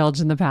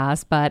overindulged in the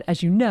past, but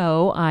as you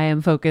know, I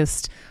am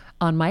focused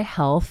on my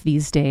health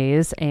these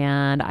days,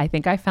 and I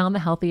think I found the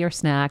healthier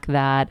snack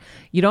that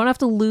you don't have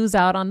to lose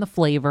out on the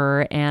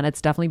flavor, and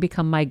it's definitely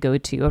become my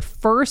go-to. It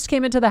first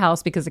came into the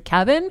house because of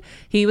Kevin.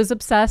 He was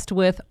obsessed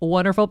with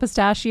Wonderful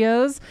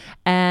Pistachios,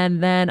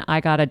 and then I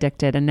got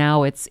addicted, and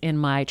now it's in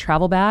my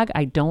travel bag.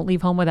 I don't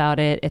leave home without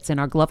it. It's in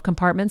our glove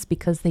compartments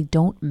because they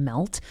don't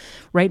melt.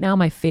 Right now,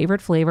 my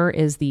favorite flavor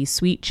is the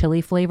sweet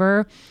chili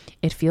flavor.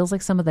 It feels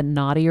like some of the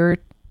naughtier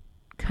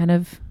kind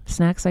of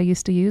snacks I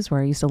used to use,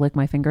 where I used to lick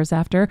my fingers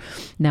after.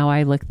 Now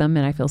I lick them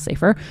and I feel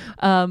safer.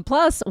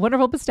 Plus,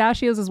 Wonderful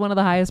Pistachios is one of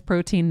the highest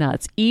protein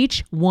nuts.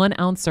 Each 1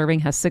 ounce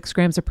serving has 6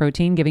 grams of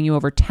protein, giving you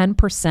over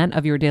 10%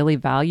 of your daily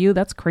value.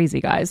 That's crazy,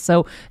 guys.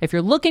 So if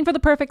you're looking for the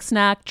perfect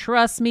snack,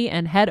 trust me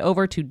and head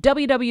over to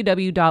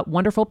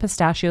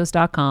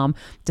www.wonderfulpistachios.com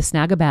to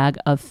snag a bag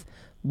of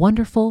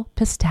Wonderful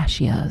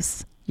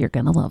Pistachios. You're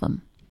going to love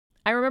them.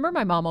 I remember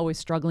my mom always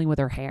struggling with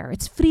her hair.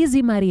 It's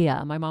Frizi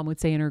Maria, my mom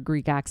would say in her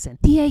Greek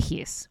accent.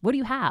 Diehis, what do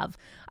you have?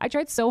 I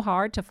tried so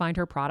hard to find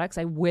her products.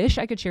 I wish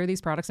I could share these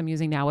products I'm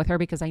using now with her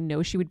because I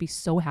know she would be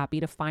so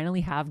happy to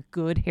finally have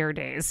good hair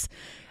days.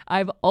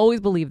 I've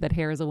always believed that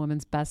hair is a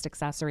woman's best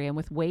accessory, and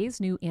with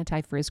Ouai's new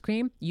anti-frizz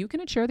cream, you can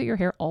ensure that your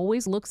hair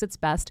always looks its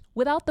best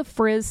without the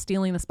frizz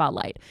stealing the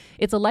spotlight.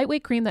 It's a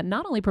lightweight cream that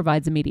not only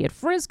provides immediate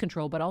frizz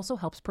control, but also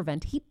helps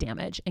prevent heat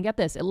damage. And get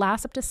this, it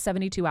lasts up to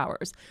 72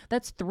 hours.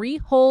 That's 3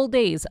 whole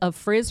days of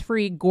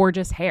frizz-free,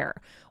 gorgeous hair.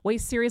 Ouai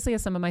seriously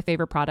has some of my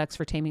favorite products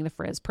for taming the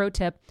frizz. Pro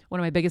tip, one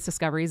of my biggest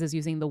discoveries is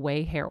using the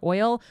Ouai hair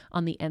oil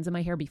on the ends of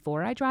my hair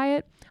before I dry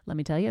it. Let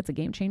me tell you, it's a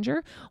game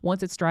changer.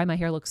 Once it's dry, my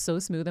hair looks so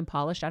smooth and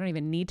polished, I don't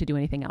even need to do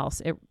anything else.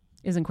 It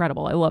is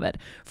incredible. I love it.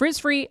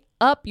 Frizz-free,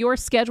 up your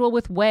schedule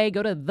with Ouai.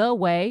 Go to the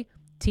Ouai,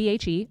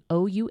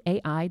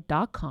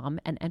 TheOuai.com,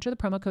 and enter the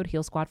promo code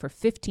HealSquad for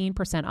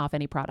 15% off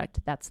any product.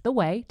 That's the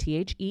Ouai,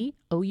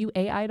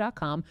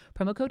 TheOuai.com,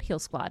 promo code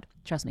HealSquad.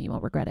 Trust me, you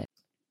won't regret it.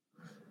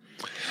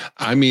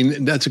 I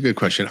mean, that's a good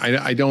question.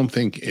 I don't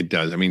think it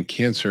does. I mean,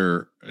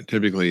 cancer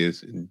typically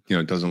is,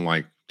 doesn't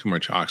like too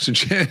much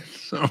oxygen.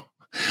 So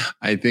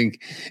I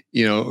think,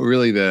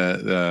 really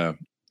the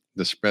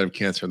spread of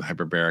cancer in the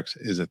hyperbarics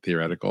is a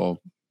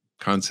theoretical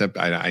concept.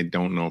 I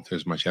don't know if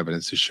there's much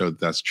evidence to show that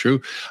that's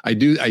true. I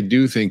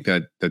do think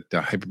that the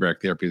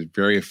hyperbaric therapy is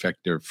very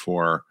effective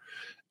for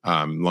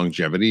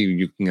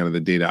longevity. Looking at the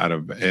data out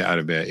of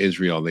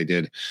Israel, they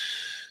did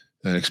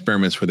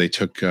experiments where they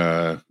took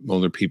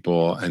older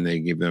people and they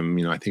gave them,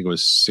 I think it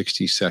was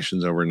 60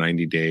 sessions over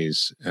 90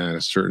 days at a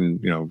certain,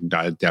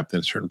 diet depth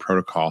and a certain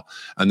protocol.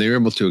 And they were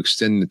able to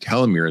extend the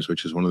telomeres,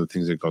 which is one of the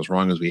things that goes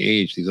wrong as we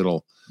age. These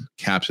little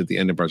caps at the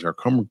end of our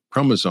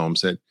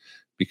chromosomes that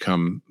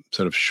become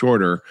sort of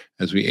shorter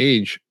as we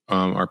age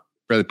are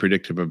rather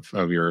predictive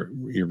of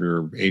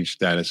your age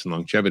status and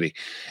longevity.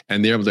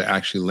 And they're able to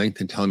actually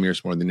lengthen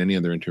telomeres more than any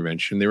other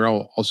intervention. They were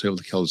also able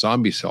to kill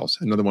zombie cells.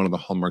 Another one of the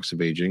hallmarks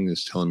of aging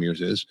is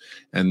telomeres is.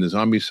 And the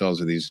zombie cells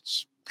are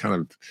these kind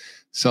of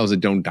cells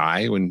that don't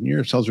die. When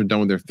your cells are done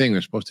with their thing,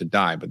 they're supposed to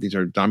die. But these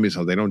are zombie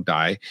cells. They don't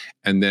die.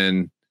 And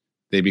then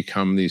they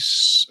become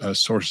these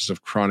sources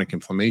of chronic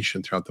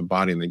inflammation throughout the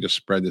body. And they just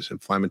spread this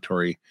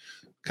inflammatory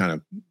kind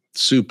of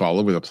soup all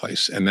over the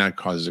place, and that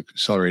causes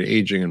accelerated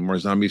aging and more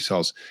zombie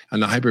cells.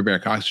 And the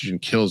hyperbaric oxygen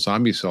kills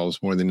zombie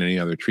cells more than any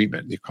other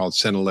treatment. They're called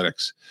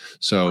senolytics.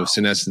 So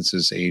senescence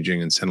is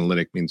aging, and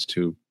senolytic means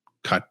to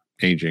cut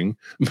aging.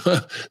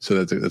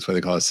 So that's why they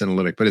call it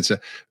senolytic. But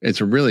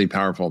it's a really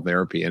powerful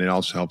therapy, and it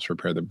also helps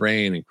repair the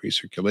brain, increase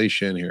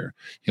circulation,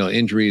 heal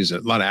injuries.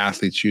 A lot of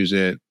athletes use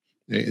it.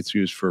 It's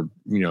used for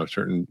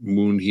certain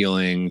wound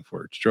healing,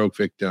 for stroke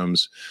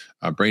victims,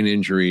 brain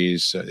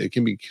injuries. It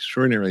can be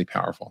extraordinarily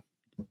powerful.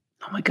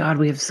 Oh my God,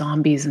 we have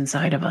zombies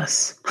inside of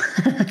us.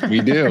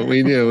 We do.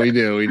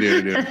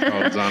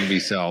 Called zombie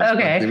cells.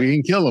 Okay. But we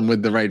can kill them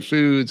with the right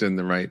foods and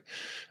the right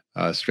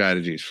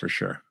strategies for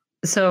sure.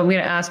 So I'm going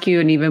to ask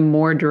you an even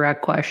more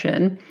direct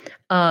question.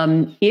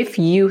 If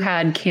you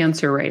had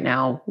cancer right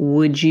now,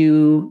 would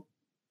you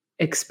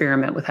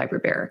experiment with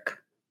hyperbaric?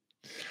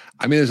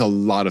 I mean, there's a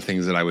lot of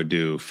things that I would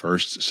do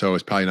first. So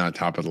it's probably not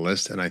top of the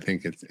list. And I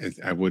think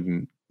I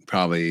wouldn't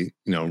probably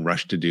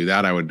rush to do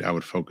that. I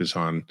would focus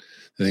on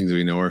the things that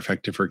we know are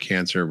effective for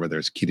cancer, whether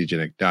it's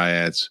ketogenic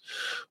diets,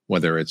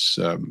 whether it's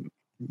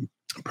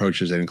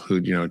approaches that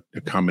include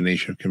a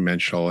combination of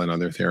conventional and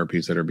other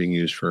therapies that are being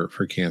used for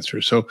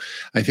cancer. So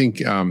I think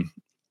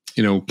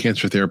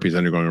cancer therapy is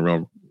undergoing a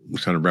real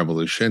kind of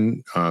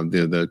revolution.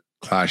 The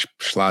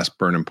slash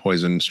burn and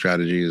poison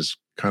strategy is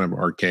kind of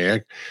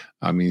archaic.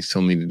 I mean, you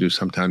still need to do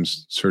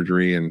sometimes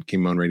surgery and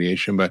chemo and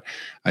radiation, but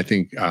I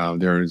think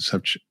there are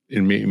such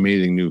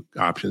amazing new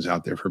options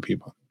out there for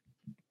people.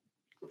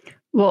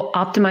 Well,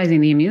 optimizing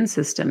the immune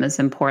system is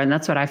important.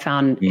 That's what I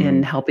found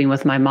in helping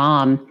with my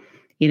mom.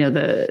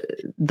 The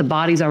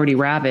body's already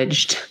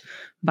ravaged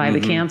by the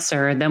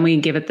cancer. Then we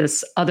give it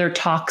this other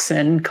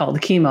toxin called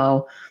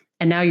chemo,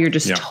 and now you're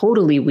just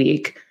totally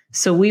weak.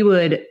 So we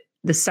would,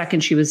 the second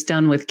she was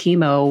done with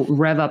chemo,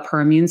 rev up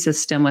her immune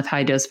system with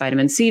high dose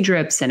vitamin C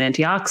drips and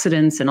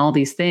antioxidants and all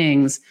these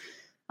things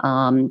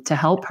to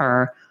help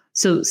her.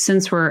 So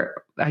since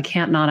I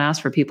can't not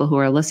ask for people who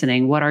are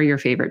listening, what are your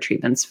favorite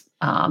treatments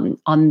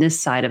on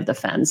this side of the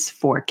fence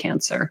for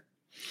cancer?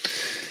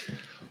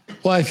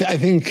 Well, I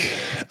think,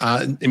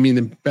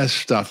 the best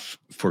stuff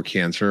for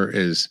cancer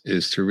is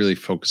to really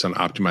focus on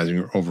optimizing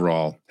your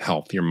overall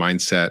health, your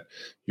mindset,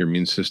 your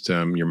immune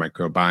system, your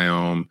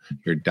microbiome,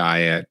 your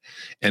diet.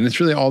 And it's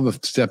really all the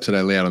steps that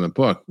I lay out in the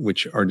book,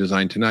 which are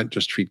designed to not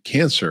just treat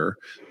cancer,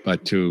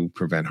 but to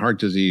prevent heart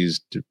disease,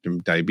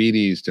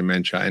 diabetes,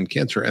 dementia, and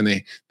cancer.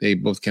 And they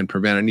both can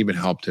prevent and even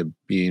help to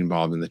be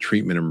involved in the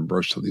treatment and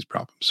reversal of these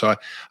problems. So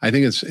I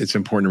think it's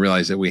important to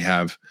realize that we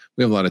have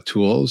a lot of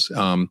tools.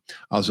 I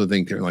also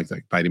think they're like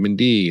vitamin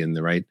D and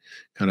the right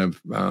kind of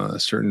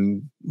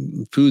certain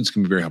foods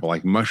can be very helpful.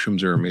 Like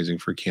mushrooms are amazing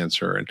for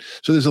cancer. And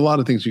so there's a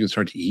lot of things you can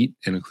start to eat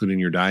and include in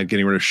your diet.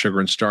 Getting rid of sugar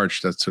and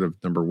starch, that's sort of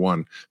number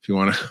one. If you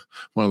want to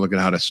look at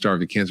how to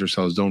starve the cancer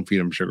cells, don't feed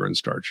them sugar and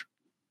starch.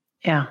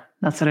 Yeah,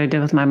 that's what I did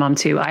with my mom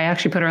too. I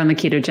actually put her on the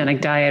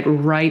ketogenic diet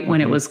right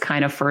when it was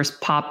kind of first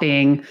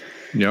popping.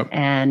 Yep.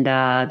 And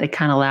they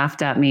kind of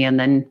laughed at me. And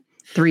then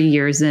 3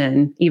 years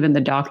in, even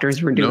the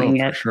doctors were doing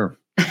it. For sure.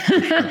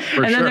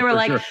 And then they were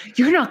like,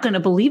 you're not going to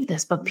believe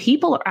this, but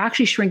people are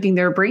actually shrinking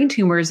their brain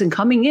tumors and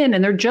coming in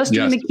and they're just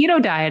doing the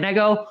keto diet. And I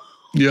go,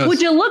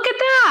 would you look at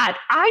that?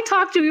 I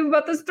talked to you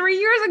about this 3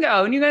 years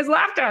ago and you guys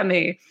laughed at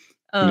me.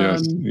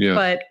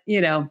 But,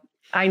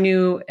 I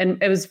knew,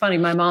 and it was funny.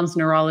 My mom's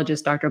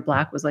neurologist, Dr.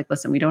 Black, was like,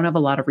 listen, we don't have a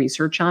lot of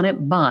research on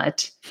it,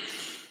 but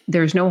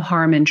there's no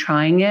harm in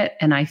trying it.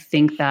 And I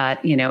think that,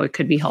 it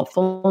could be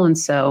helpful. And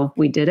so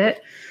we did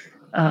it.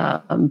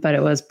 But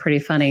it was pretty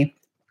funny.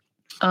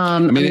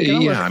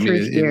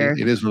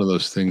 It is one of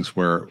those things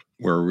where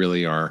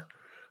really our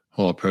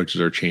whole approaches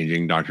are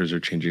changing. Doctors are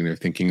changing their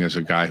thinking. There's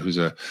a guy who's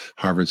a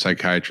Harvard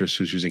psychiatrist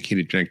who's using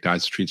ketogenic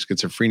diets to treat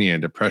schizophrenia,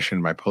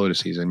 depression, bipolar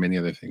disease, and many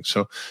other things.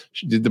 So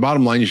the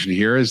bottom line you should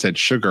hear is that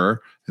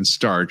sugar and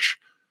starch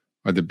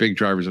are the big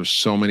drivers of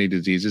so many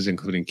diseases,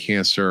 including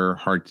cancer,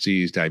 heart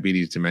disease,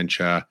 diabetes,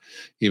 dementia,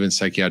 even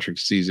psychiatric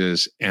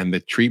diseases. And the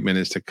treatment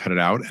is to cut it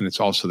out. And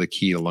it's also the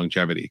key to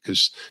longevity.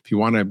 Because if you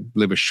want to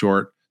live a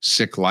short,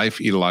 sick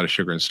life, eat a lot of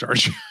sugar and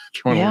starch. If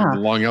you want to live a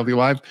long, healthy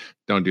life,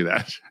 don't do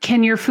that.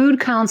 Can your food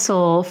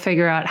council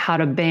figure out how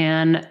to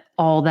ban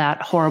all that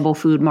horrible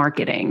food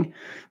marketing?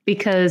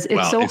 Because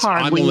it's hard. It's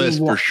on the list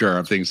for sure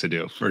of things to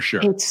do, for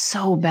sure. It's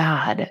so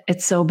bad.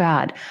 It's so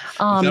bad.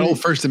 That old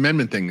First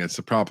Amendment thing, that's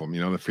the problem,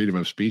 the freedom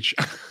of speech.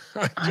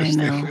 I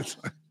know.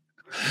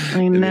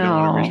 I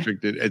know.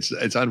 Restricted.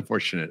 It's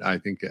unfortunate. I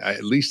think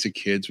at least to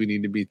kids, we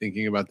need to be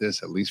thinking about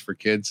this, at least for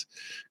kids,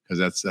 because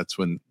that's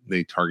when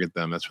they target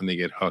them. That's when they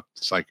get hooked.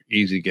 It's like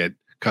easy to get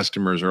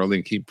customers early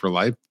and keep for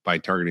life by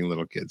targeting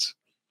little kids.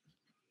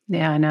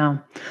 Yeah, I know.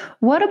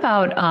 What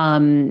about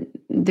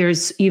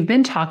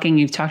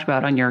you've talked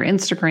about on your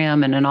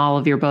Instagram and in all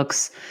of your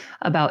books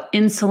about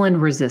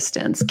insulin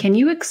resistance. Can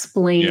you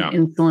explain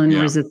insulin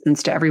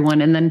resistance to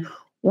everyone? And then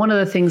one of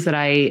the things that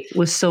I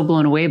was so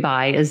blown away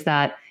by is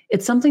that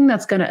it's something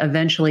that's going to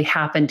eventually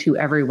happen to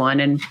everyone.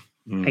 And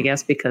I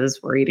guess because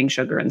we're eating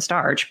sugar and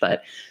starch,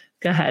 but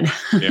go ahead.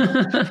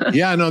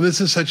 No,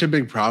 this is such a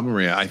big problem,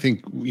 Maria. I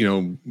think,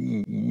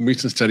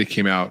 recent study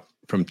came out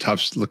from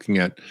Tufts looking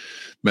at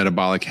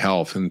metabolic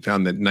health and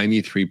found that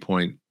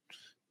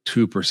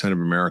 93.2% of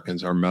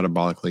Americans are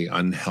metabolically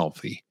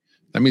unhealthy.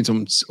 That means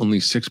only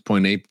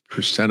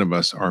 6.8% of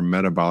us are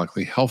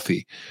metabolically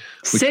healthy.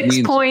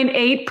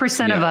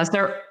 6.8% of us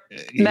are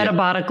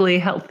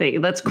metabolically healthy.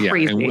 That's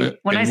crazy.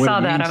 When I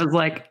saw that, I was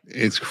like,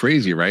 it's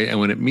crazy, right?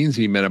 And when it means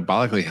to be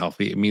metabolically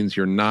healthy, it means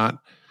you're not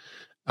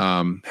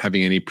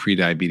having any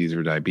prediabetes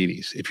or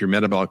diabetes. If you're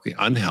metabolically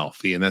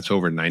unhealthy, and that's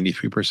over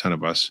 93%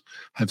 of us,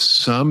 have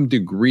some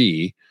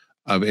degree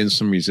of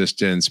insulin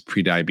resistance,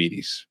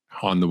 prediabetes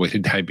on the way to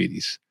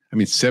diabetes. I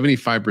mean,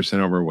 75%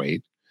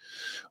 overweight.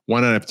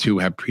 1 out of 2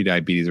 have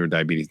prediabetes or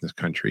diabetes in this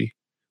country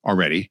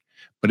already.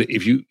 But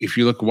if you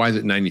look, why is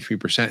it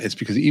 93%? It's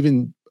because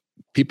even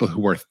people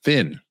who are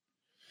thin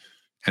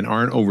and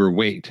aren't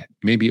overweight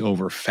may be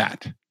over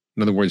fat.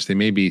 In other words, they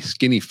may be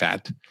skinny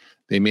fat.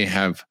 They may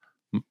have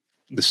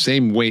the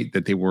same weight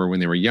that they were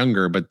when they were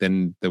younger, but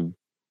then the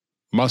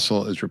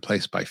muscle is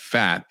replaced by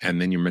fat,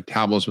 and then your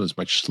metabolism is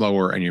much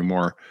slower and you're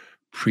more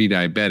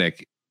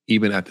pre-diabetic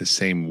even at the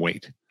same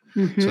weight.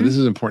 Mm-hmm. So this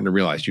is important to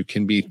realize. You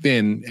can be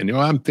thin and,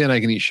 I'm thin,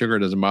 I can eat sugar, it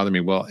doesn't bother me.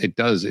 Well, it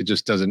does. It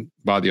just doesn't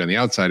bother you on the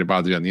outside. It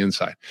bothers you on the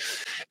inside.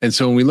 And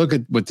so when we look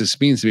at what this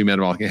means to be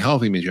metabolically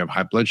healthy, it means you have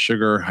high blood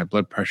sugar, high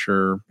blood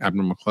pressure,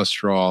 abnormal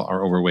cholesterol,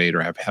 are overweight,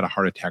 or have had a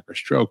heart attack or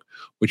stroke,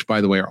 which, by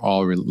the way, are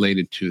all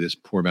related to this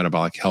poor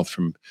metabolic health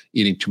from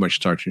eating too much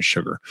starch and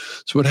sugar.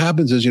 So what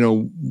happens is,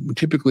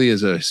 typically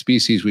as a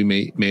species, we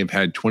may have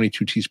had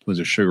 22 teaspoons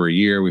of sugar a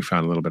year. We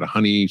found a little bit of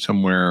honey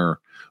somewhere.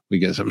 We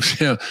get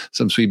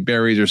some sweet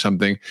berries or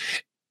something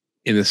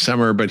in the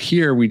summer. But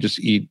here we just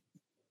eat,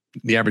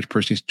 the average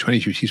person eats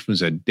 22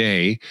 teaspoons a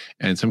day,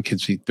 and some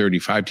kids eat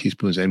 35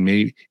 teaspoons, and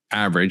maybe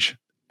average.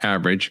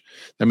 That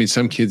means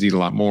some kids eat a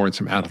lot more and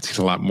some adults eat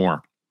a lot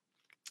more.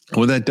 And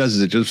what that does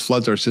is it just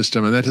floods our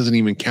system, and that doesn't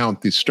even count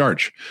the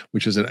starch,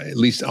 which is at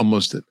least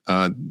almost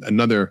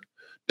another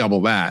double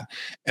that.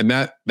 And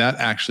that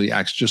actually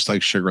acts just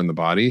like sugar in the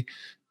body.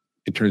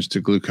 It turns to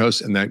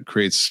glucose, and that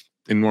creates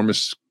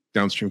enormous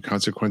downstream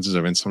consequences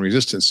of insulin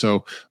resistance.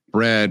 So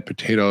bread,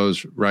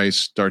 potatoes, rice,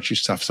 starchy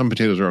stuff. Some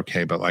potatoes are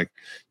okay, but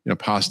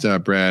pasta,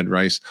 bread,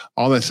 rice,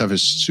 all that stuff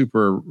is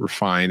super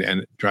refined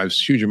and drives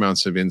huge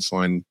amounts of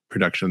insulin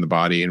production in the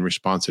body in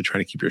response to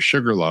trying to keep your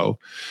sugar low.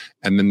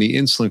 And then the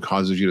insulin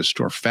causes you to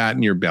store fat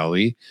in your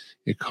belly.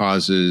 It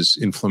causes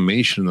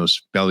inflammation in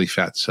those belly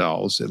fat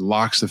cells. It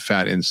locks the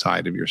fat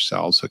inside of your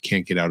cells, so it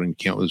can't get out and you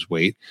can't lose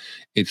weight.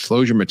 It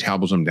slows your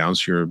metabolism down,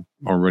 so you're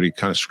already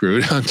kind of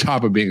screwed on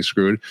top of being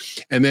screwed.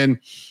 And then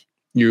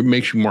it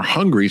makes you more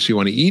hungry, so you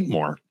want to eat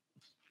more.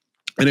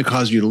 And it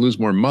causes you to lose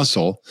more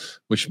muscle,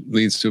 which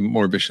leads to a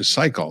more vicious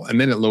cycle.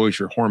 And then it lowers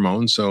your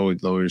hormones, so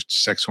it lowers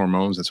sex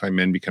hormones. That's why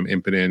men become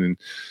impotent and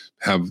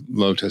have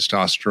low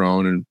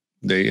testosterone, and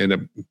they end up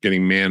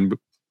getting man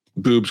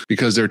boobs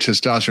because their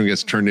testosterone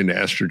gets turned into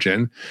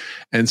estrogen.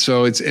 And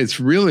so it's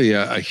really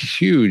a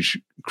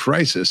huge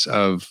crisis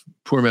of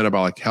poor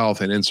metabolic health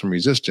and insulin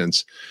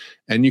resistance.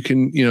 And you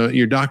can,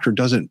 your doctor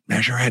doesn't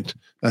measure it.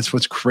 That's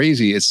what's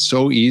crazy. It's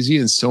so easy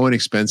and so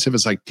inexpensive.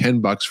 It's like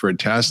 $10 for a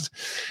test,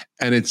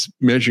 and it's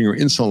measuring your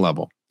insulin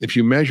level. If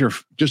you measure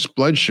just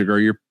blood sugar,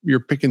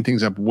 you're picking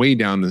things up way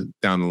down the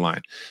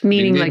line.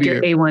 Meaning like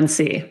your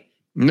A1C.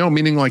 No,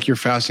 meaning like your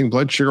fasting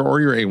blood sugar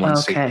or your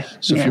A1C. Okay.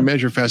 So if you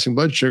measure fasting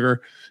blood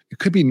sugar, it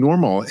could be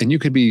normal, and you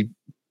could be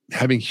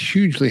having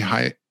hugely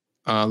high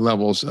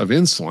levels of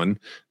insulin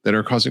that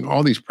are causing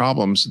all these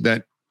problems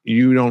that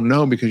you don't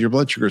know because your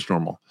blood sugar is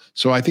normal.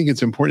 So I think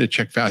it's important to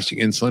check fasting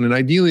insulin, and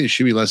ideally it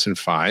should be less than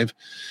 5,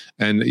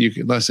 and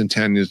less than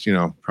 10 is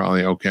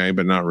probably okay,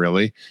 but not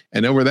really.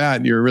 And over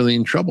that, you're really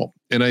in trouble.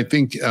 And I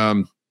think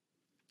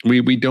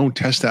we don't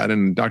test that,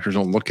 and doctors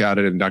don't look at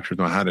it, and doctors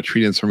know how to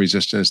treat insulin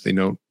resistance. They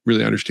don't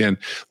really understand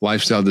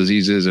lifestyle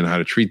diseases and how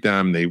to treat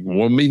them.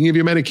 We can give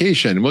you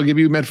medication. We'll give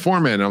you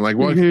metformin. I'm like,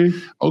 well,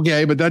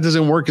 okay, but that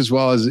doesn't work as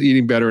well as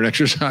eating better and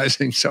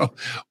exercising. So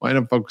why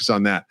not focus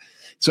on that?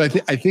 So I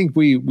think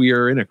we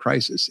are in a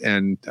crisis,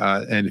 and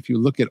if you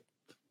look at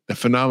the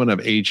phenomenon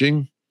of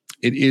aging,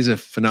 it is a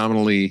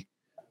phenomenally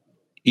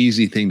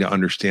easy thing to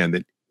understand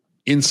that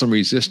insulin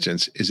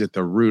resistance is at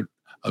the root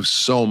of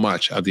so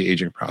much of the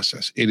aging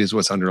process. It is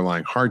what's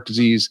underlying heart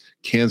disease,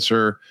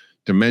 cancer,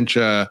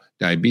 dementia,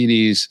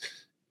 diabetes.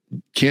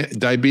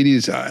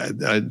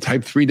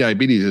 Type 3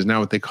 diabetes is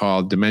now what they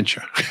call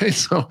dementia. Okay?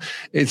 So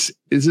this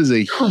is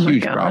a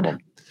huge problem.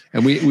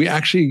 And we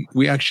actually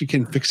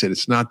can fix it.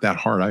 It's not that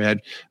hard. I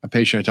had a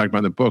patient I talked about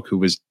in the book who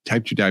was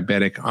type 2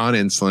 diabetic on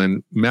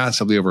insulin,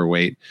 massively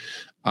overweight,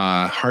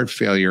 heart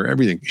failure,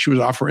 everything. She was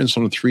off her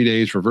insulin in 3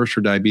 days, reversed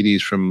her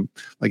diabetes from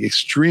like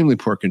extremely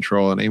poor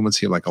control, an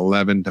A1C of like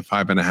 11 to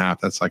 5.5.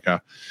 That's like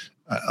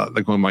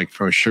like going like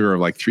from a sugar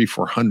of like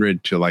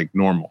 300-400 to like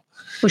normal.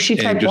 Was she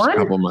type 1? Just a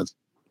couple of months.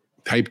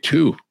 Type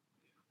 2.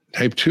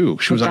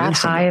 She was on that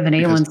insulin high of an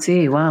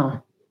A1C.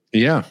 Wow.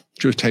 Yeah,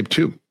 she was type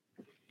 2.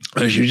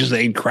 And she just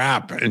ate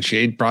crap, and she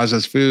ate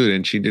processed food,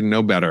 and she didn't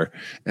know better.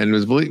 And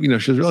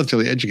she was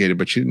relatively educated,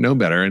 but she didn't know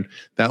better. And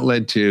that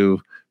led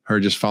to her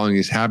just following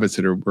these habits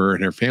that were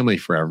in her family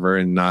forever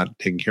and not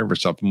taking care of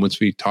herself. And once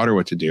we taught her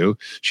what to do,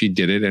 she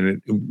did it, and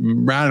it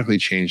radically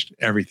changed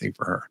everything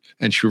for her.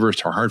 And she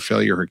reversed her heart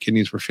failure. Her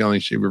kidneys were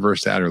failing. She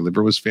reversed that. Her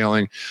liver was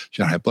failing.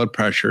 She had high blood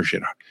pressure. She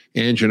had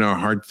angina,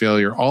 heart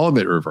failure, all of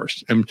it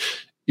reversed. And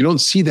you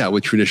don't see that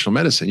with traditional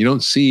medicine. You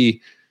don't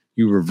see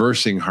you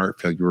reversing heart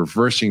failure, you're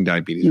reversing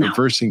diabetes,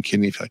 reversing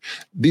kidney failure.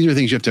 These are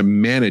things you have to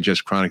manage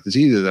as chronic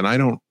diseases. And I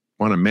don't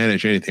want to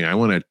manage anything. I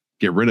want to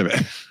get rid of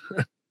it.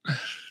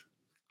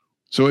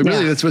 So it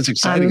really, that's what's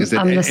exciting is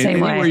that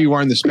anywhere you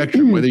are in the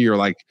spectrum, whether you're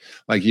like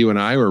you and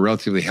I, or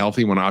relatively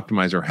healthy, want to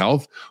optimize our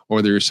health, or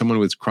whether you're someone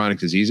with chronic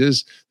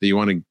diseases that you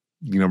want to,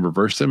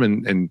 reverse them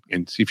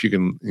and see if you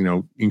can,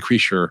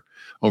 increase your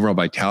overall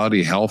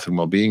vitality, health, and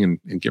well-being,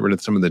 and get rid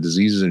of some of the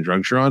diseases and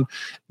drugs you're on.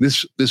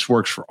 This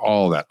works for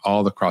all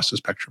across the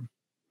spectrum.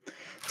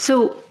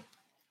 So,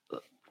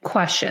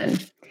 question: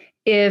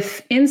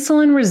 if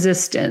insulin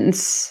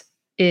resistance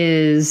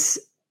is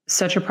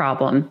such a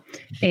problem,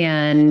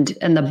 and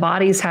the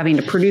body's having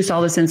to produce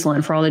all this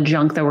insulin for all the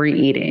junk that we're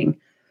eating,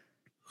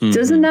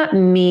 doesn't that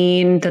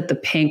mean that the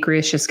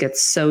pancreas just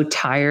gets so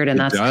tired, and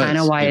that's kind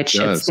of why it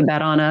shits the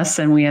bed on us,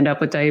 and we end up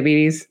with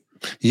diabetes?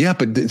 Yeah,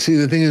 but see,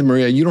 the thing is,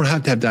 Maria, you don't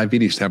have to have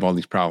diabetes to have all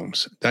these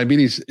problems.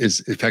 Diabetes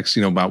affects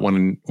about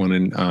one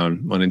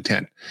in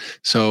 10.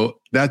 So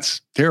that's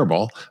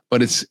terrible,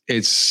 but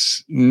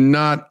it's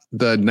not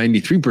the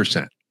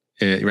 93%.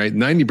 Right,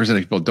 90% of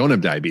people don't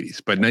have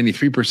diabetes, but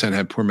 93%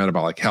 have poor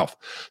metabolic health.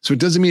 So it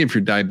doesn't mean if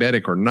you're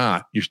diabetic or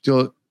not,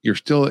 you're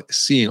still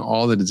seeing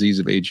all the disease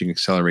of aging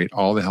accelerate,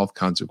 all the health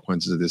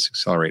consequences of this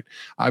accelerate.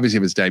 Obviously,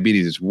 if it's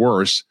diabetes, it's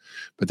worse,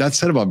 but that's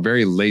sort of a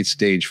very late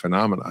stage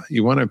phenomena.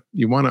 You want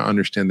to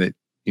understand that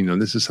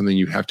this is something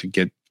you have to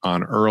get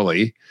on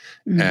early,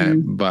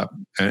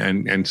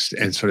 and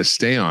sort of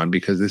stay on,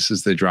 because this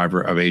is the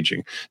driver of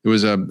aging. There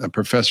was a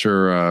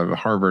professor of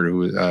Harvard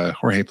who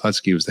Jorge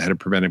Pletsky, was the head of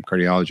preventive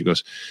cardiology.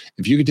 Goes,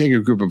 if you could take a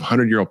group of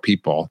 100-year-old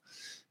people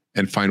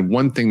and find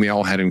one thing they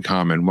all had in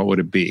common, what would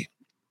it be?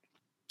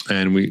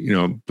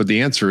 And but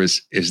the answer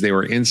is they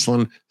were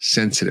insulin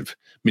sensitive,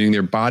 meaning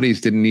their bodies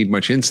didn't need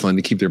much insulin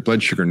to keep their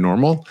blood sugar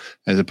normal,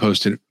 as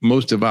opposed to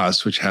most of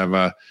us, which have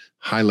a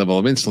high level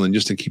of insulin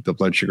just to keep the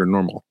blood sugar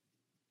normal.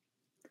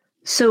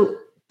 So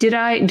do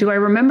I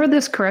remember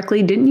this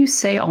correctly? Didn't you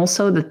say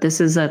also that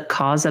this is a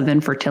cause of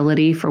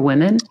infertility for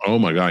women? Oh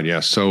my God,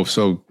 yes.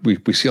 So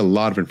we see a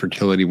lot of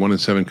infertility. 1 in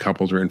 7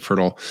 couples are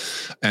infertile.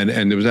 And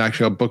there was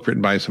actually a book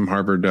written by some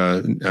Harvard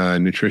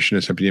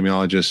nutritionist,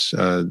 epidemiologist,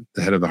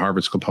 the head of the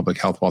Harvard School of Public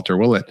Health, Walter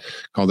Willett,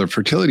 called The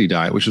Fertility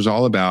Diet, which was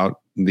all about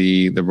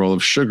the role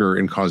of sugar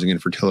in causing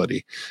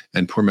infertility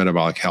and poor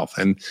metabolic health.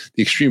 And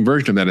the extreme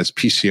version of that is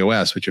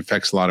PCOS, which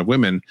affects a lot of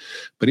women.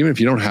 But even if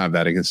you don't have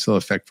that, it can still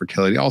affect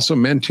fertility. Also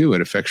men too,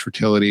 it affects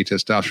fertility,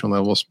 testosterone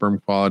levels, sperm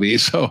quality.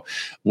 So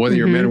whether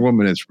you're a man or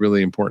woman, it's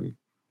really important.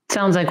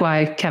 Sounds like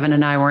why Kevin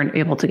and I weren't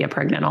able to get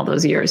pregnant all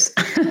those years.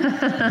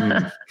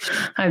 I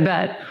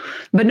bet.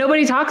 But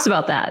nobody talks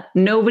about that.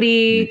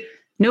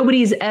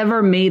 Nobody's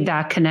ever made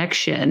that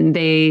connection.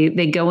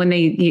 They go and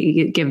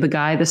they give the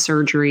guy the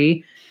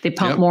surgery. They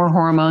pump more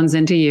hormones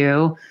into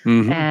you.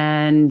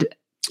 And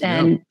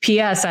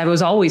P.S., I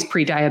was always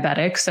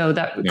pre-diabetic. So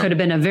that could have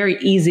been a very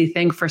easy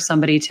thing for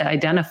somebody to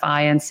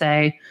identify and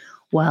say,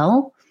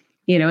 well,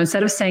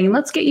 instead of saying,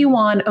 let's get you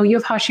on, you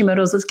have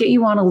Hashimoto's, let's get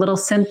you on a little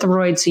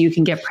Synthroid so you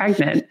can get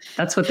pregnant.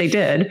 That's what they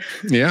did.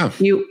 Yeah.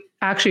 You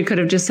actually could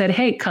have just said,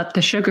 hey, cut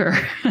the sugar.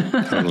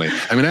 Totally.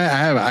 I mean,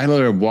 I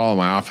literally have a wall in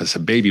my office, a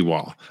baby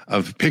wall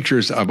of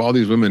pictures of all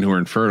these women who are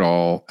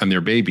infertile and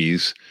their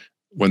babies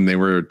when they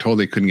were told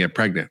they couldn't get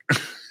pregnant.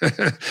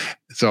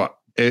 So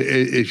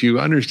if you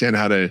understand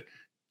how to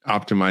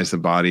optimize the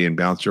body and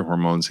balance your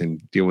hormones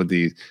and deal with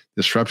the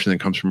disruption that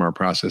comes from our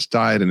processed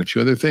diet and a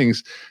few other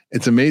things,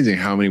 it's amazing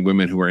how many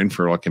women who are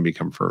infertile can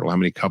become fertile, how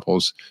many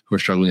couples who are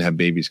struggling to have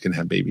babies can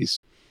have babies.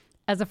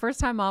 As a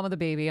first-time mom with a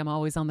baby, I'm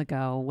always on the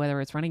go, whether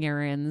it's running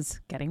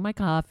errands, getting my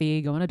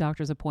coffee, going to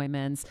doctor's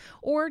appointments,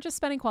 or just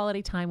spending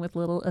quality time with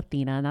little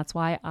Athena. And that's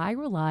why I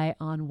rely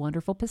on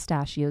Wonderful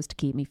Pistachios to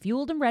keep me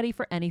fueled and ready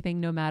for anything,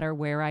 no matter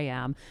where I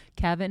am.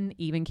 Kevin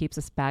even keeps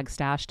a bag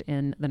stashed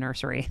in the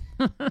nursery.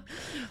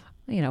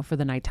 For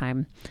the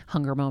nighttime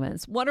hunger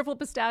moments. Wonderful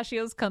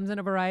Pistachios comes in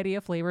a variety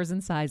of flavors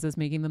and sizes,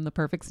 making them the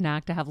perfect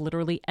snack to have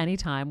literally any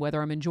time, whether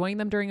I'm enjoying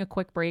them during a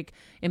quick break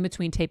in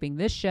between taping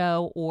this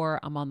show or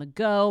I'm on the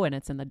go and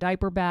it's in the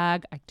diaper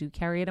bag. I do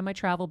carry it in my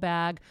travel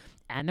bag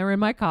and they're in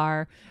my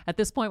car. At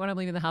this point, when I'm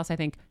leaving the house, I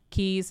think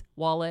keys,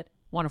 wallet,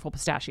 Wonderful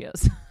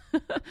Pistachios.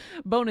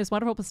 Bonus,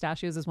 Wonderful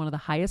Pistachios is one of the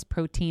highest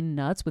protein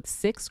nuts with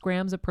 6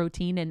 grams of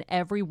protein in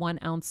every 1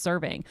 ounce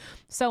serving.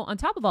 So on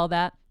top of all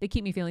that, they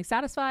keep me feeling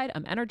satisfied.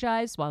 I'm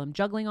energized while I'm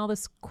juggling all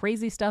this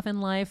crazy stuff in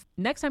life.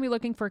 Next time you're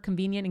looking for a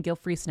convenient and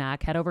guilt-free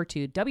snack, head over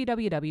to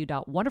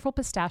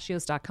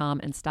www.wonderfulpistachios.com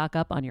and stock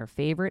up on your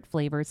favorite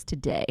flavors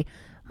today,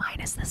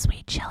 minus the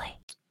sweet chili.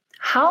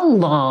 How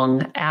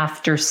long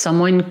after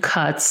someone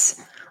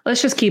cuts,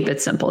 let's just keep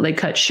it simple, they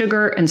cut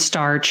sugar and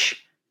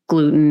starch,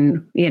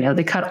 gluten,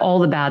 they cut all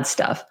the bad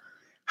stuff.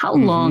 How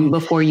long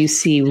before you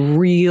see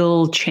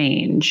real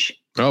change?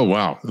 Oh,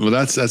 wow. Well,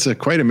 that's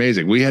quite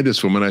amazing. We had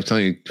this woman, I was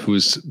telling you,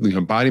 who's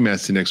body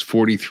mass index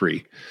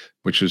 43,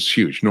 which is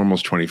huge. Normal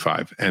is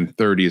 25 and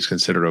 30 is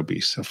considered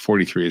obese. So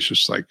 43 is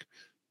just like,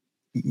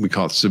 we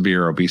call it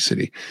severe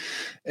obesity.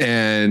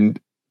 And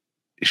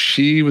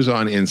she was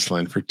on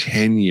insulin for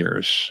 10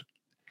 years.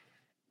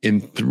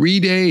 In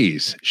 3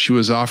 days, she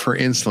was off her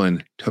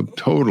insulin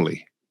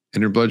totally.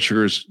 And her blood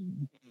sugars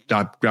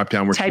dropped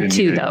down. Where type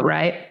 2 though,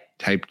 right?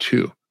 Type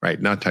 2,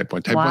 right? Not type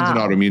 1. Type 1 is an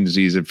autoimmune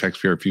disease. It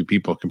affects very few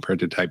people compared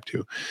to type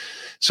 2.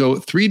 So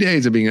 3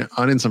 days of being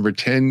on insulin for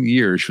 10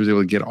 years, she was able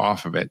to get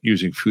off of it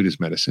using food as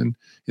medicine.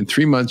 In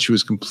 3 months, she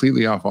was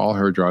completely off all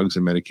her drugs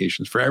and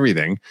medications for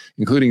everything,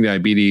 including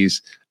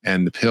diabetes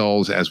and the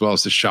pills, as well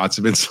as the shots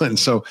of insulin.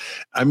 So,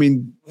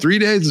 3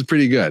 days is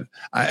pretty good.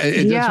 That's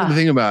the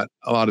thing about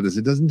a lot of this.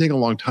 It doesn't take a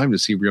long time to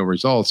see real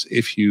results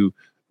if you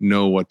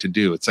know what to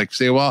do. It's like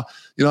say, well,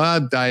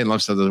 diet and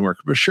lifestyle doesn't work.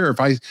 But sure, if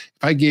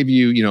I gave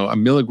you, a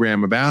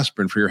milligram of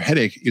aspirin for your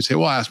headache, you say,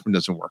 well, aspirin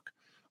doesn't work.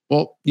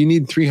 Well, you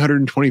need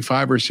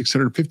 325 or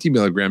 650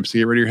 milligrams to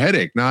get rid of your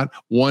headache, not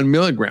 1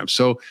 milligram.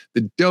 So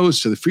the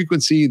dose, so the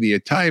frequency, the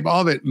type, all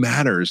of it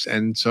matters.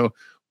 And so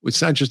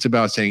it's not just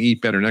about saying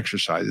eat better and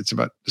exercise. It's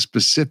about the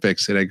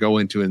specifics that I go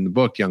into in the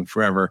book, Young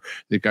Forever,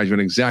 that guys know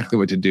exactly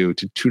what to do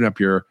to tune up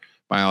your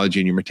biology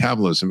and your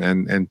metabolism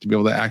and to be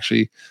able to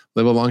actually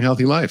live a long,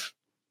 healthy life.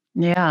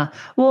 Yeah.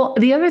 Well,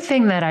 the other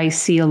thing that I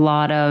see a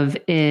lot of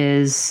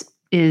is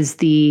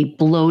the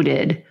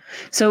bloated.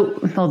 So,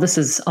 this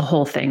is a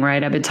whole thing,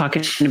 right? I've been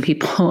talking to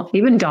people,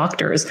 even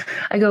doctors.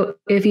 I go,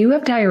 if you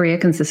have diarrhea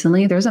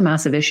consistently, there's a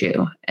massive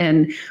issue.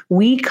 And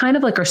we kind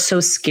of are so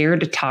scared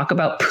to talk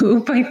about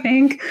poop, I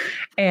think.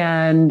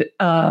 And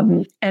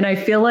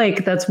I feel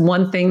like that's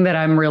one thing that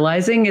I'm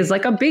realizing is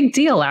a big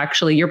deal,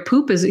 actually. Your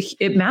poop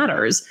it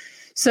matters.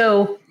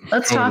 So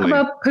let's talk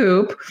about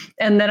poop.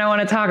 And then I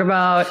want to talk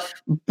about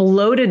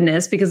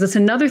bloatedness, because it's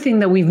another thing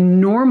that we've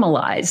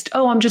normalized.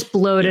 Oh, I'm just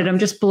bloated. I'm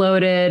just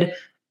bloated.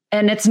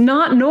 And it's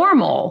not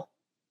normal.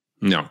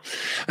 No.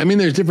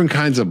 There's different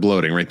kinds of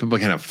bloating, right? People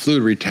can have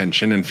fluid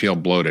retention and feel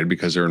bloated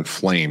because they're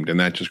inflamed. And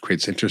that just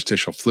creates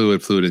interstitial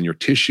fluid in your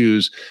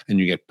tissues. And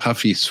you get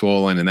puffy,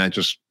 swollen, and that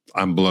just,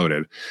 I'm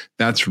bloated.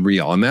 That's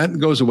real. And that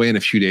goes away in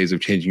a few days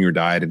of changing your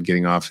diet and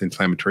getting off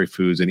inflammatory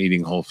foods and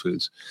eating whole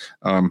foods.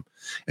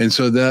 And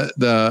so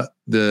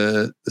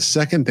the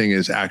second thing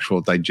is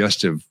actual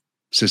digestive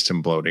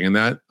system bloating. And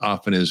that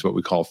often is what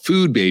we call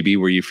food baby,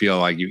 where you feel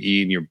like you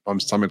eat and your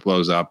stomach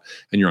blows up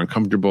and you're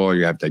uncomfortable, or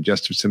you have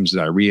digestive symptoms,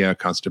 diarrhea,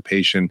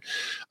 constipation.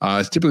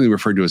 It's typically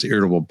referred to as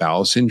irritable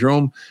bowel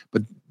syndrome,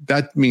 but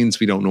that means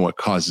we don't know what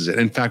causes it.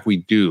 In fact, we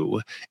do.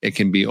 It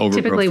can be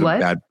overgrowth of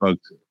bad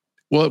bugs.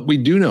 Well, we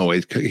do know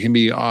it can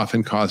be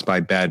often caused by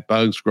bad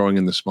bugs growing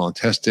in the small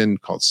intestine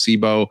called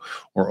SIBO,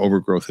 or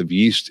overgrowth of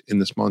yeast in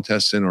the small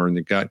intestine or in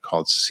the gut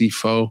called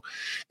SIFO.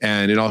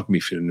 And it all can be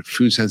food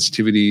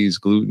sensitivities,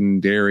 gluten,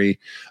 dairy.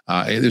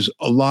 There's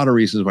a lot of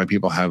reasons why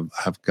people have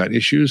gut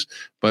issues.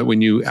 But when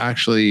you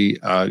actually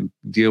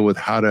deal with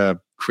how to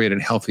create a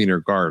healthy inner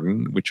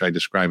garden, which I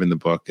describe in the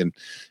book and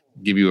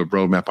give you a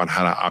roadmap on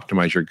how to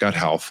optimize your gut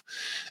health,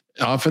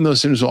 often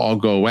those symptoms will all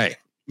go away.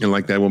 And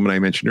like that woman I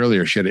mentioned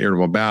earlier, she had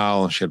irritable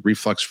bowel, she had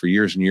reflux for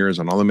years and years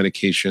on all the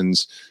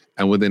medications.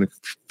 And within a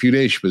few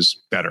days, she was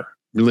better,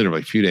 literally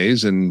a few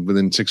days. And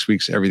within 6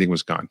 weeks, everything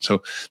was gone.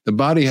 So the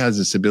body has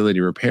this ability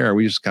to repair.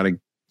 We just got to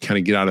kind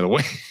of get out of the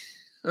way.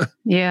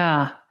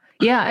 Yeah.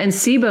 Yeah. And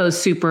SIBO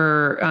is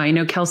super, I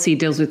know Kelsey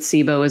deals with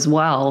SIBO as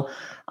well.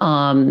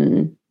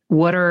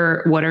 What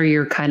are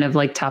your kind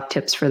of top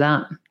tips for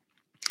that?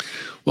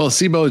 Well,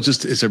 SIBO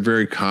is a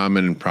very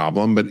common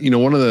problem, but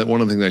one of the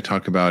things I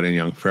talk about in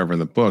Young Forever in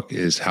the book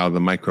is how the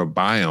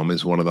microbiome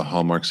is one of the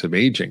hallmarks of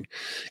aging,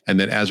 and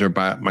that as our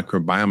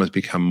microbiome has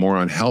become more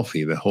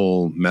unhealthy, the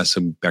whole mess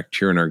of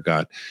bacteria in our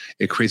gut,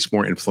 it creates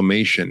more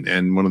inflammation,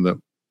 and one of the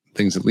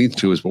things it leads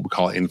to is what we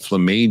call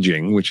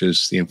inflammaging, which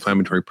is the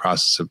inflammatory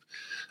process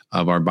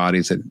of our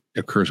bodies that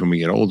occurs when we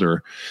get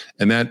older.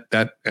 And that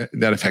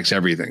affects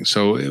everything.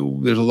 So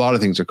there's a lot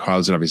of things that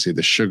cause it, obviously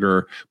the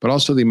sugar, but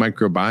also the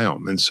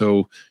microbiome. And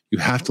so you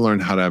have to learn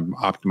how to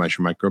optimize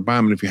your microbiome.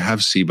 And if you have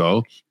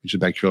SIBO, which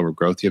is bacterial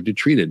overgrowth, you have to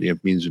treat it.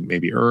 It means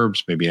maybe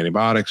herbs, maybe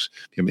antibiotics,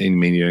 you may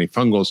need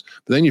antifungals,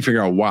 but then you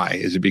figure out why.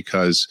 Is it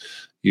because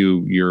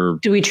you're...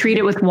 Do we treat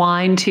it with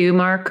wine too,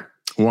 Mark?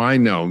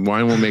 Wine? No,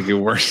 wine will make it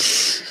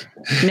worse.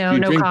 No,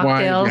 no drink cocktails.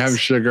 Wine, you have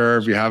sugar,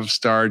 if you have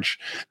starch,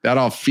 that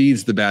all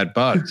feeds the bad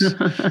bugs.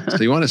 So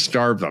you want to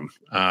starve them,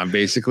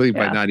 basically,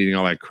 by not eating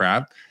all that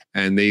crap.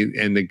 And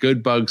the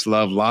good bugs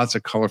love lots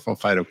of colorful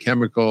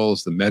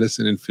phytochemicals, the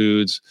medicine in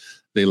foods.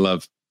 They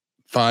love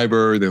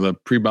fiber. They love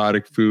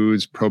prebiotic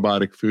foods,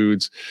 probiotic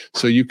foods.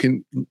 So you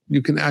can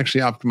actually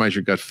optimize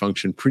your gut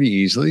function pretty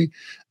easily.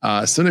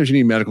 Sometimes you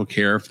need medical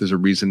care if there's a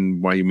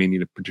reason why you may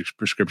need a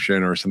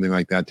prescription or something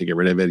like that to get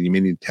rid of it. You may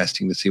need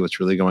testing to see what's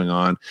really going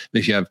on. And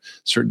if you have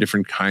certain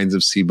different kinds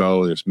of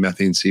SIBO, there's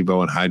methane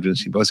SIBO and hydrogen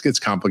SIBO. It gets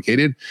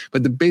complicated,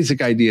 but the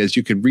basic idea is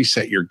you could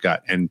reset your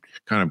gut and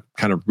kind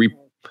of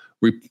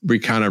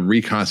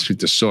reconstitute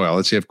the soil.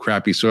 Let's say you have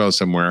crappy soil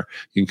somewhere.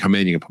 You can come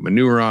in, you can put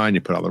manure on,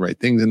 you put all the right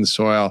things in the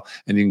soil,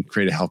 and you can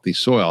create a healthy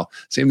soil.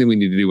 Same thing we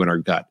need to do in our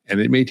gut.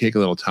 And it may take a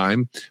little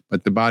time,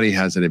 but the body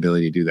has an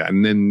ability to do that.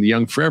 And then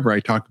Young Forever,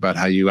 I talked about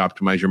how you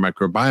optimize your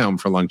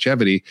microbiome for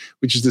longevity,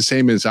 which is the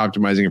same as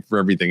optimizing it for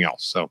everything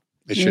else. So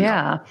it should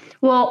help.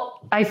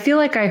 Well, I feel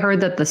like I heard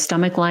that the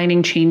stomach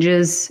lining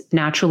changes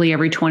naturally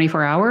every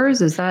 24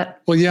 hours. Is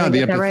that? Well, yeah,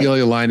 the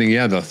epithelial lining,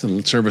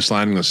 the surface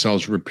lining, the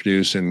cells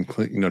reproduce and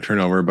turn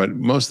over. But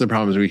most of the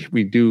problems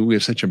we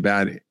have such a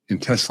bad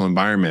intestinal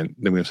environment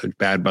that we have such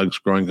bad bugs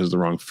growing because of the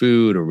wrong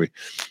food, or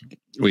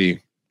we've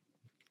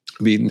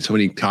eaten so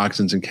many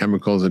toxins and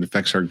chemicals that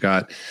affects our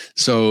gut.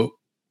 So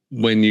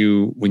when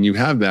you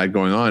have that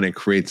going on, it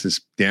creates this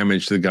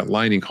damage to the gut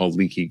lining called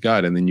leaky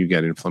gut, and then you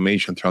get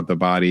inflammation throughout the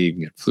body. You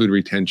can get fluid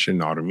retention,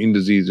 autoimmune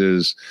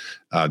diseases,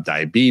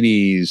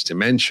 diabetes,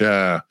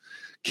 dementia,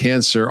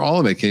 cancer. All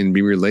of it can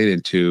be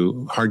related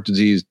to heart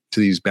disease,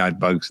 to these bad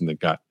bugs in the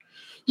gut.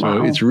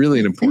 So It's really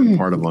an important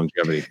part of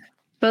longevity.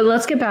 But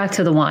let's get back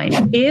to the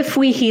wine. If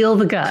we heal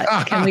the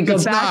gut, can we go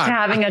back to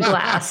having a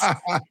glass?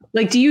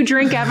 Like, do you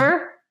drink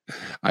ever?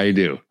 I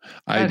do.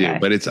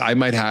 But I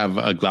might have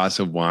a glass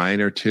of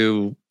wine or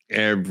two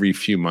every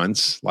few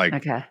months. Like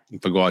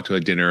if I go out to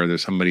a dinner,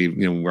 there's somebody,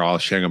 we're all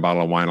sharing a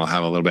bottle of wine, I'll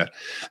have a little bit,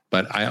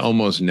 but I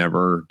almost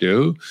never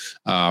do.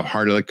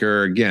 Hard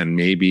liquor, again,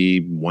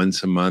 maybe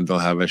once a month I'll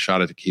have a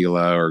shot of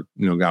tequila or,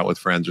 go out with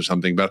friends or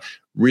something, but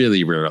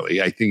really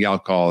rarely. I think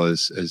alcohol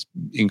is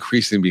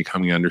increasingly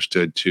becoming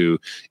understood to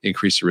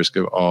increase the risk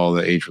of all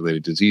the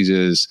age-related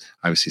diseases.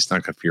 Obviously, it's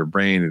not good for your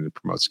brain, and it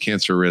promotes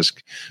cancer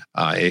risk.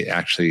 It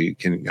actually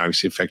can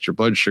obviously affect your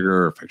blood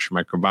sugar, affect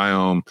your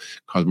microbiome,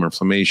 cause more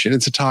inflammation.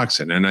 It's a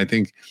toxin. And I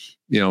think,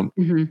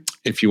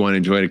 if you want to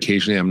enjoy it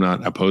occasionally, I'm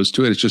not opposed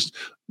to it. It's just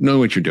knowing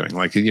what you're doing.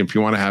 Like if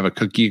you want to have a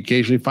cookie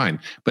occasionally, fine.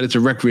 But it's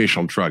a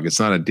recreational drug. It's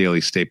not a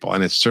daily staple.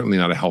 And it's certainly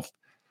not a health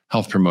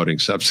promoting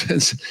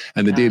substance.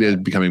 And the data is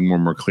becoming more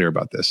and more clear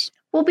about this.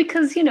 Well,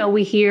 because,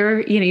 we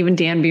hear, even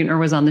Dan Buettner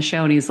was on the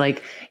show and he's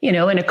like, in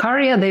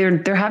Icaria,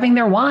 they're having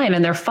their wine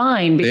and they're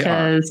fine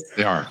because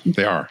they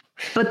are.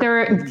 But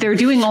they're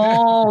doing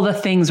all the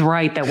things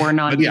right that we're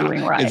not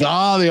doing right. It's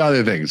all the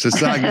other things.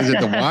 It's not, is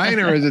it the wine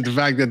or is it the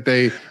fact that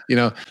they,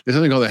 there's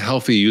something called the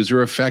healthy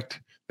user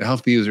effect. The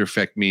healthy user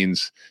effect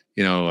means,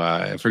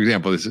 for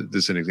example, this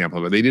is an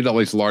example, but they did all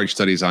these large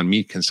studies on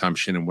meat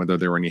consumption and whether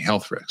there were any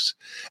health risks.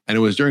 And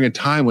it was during a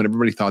time when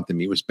everybody thought the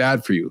meat was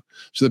bad for you.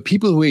 So the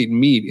people who ate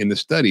meat in the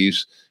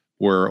studies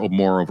were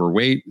more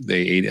overweight.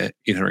 They ate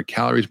 800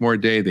 calories more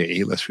a day. They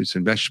ate less fruits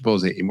and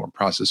vegetables. They ate more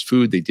processed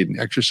food. They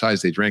didn't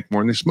exercise. They drank more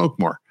and they smoked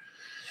more.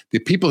 The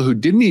people who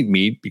didn't eat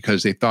meat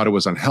because they thought it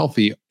was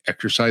unhealthy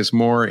exercised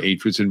more,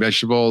 ate fruits and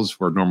vegetables,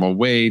 were normal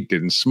weight,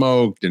 didn't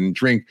smoke, didn't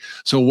drink.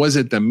 So was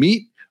it the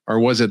meat? Or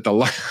was it the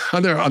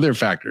other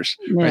factors?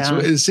 Yeah. Right.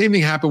 So the same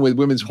thing happened with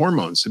women's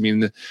hormones. I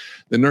mean,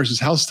 the Nurses'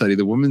 Health Study,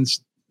 the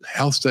Women's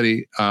Health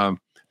Study,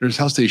 Nurses'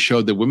 Health Study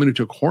showed that women who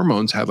took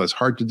hormones had less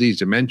heart disease,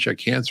 dementia,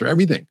 cancer,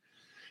 everything.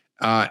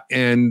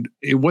 And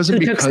it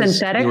wasn't because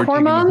synthetic they were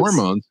hormones? taking the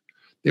hormones.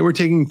 They were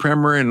taking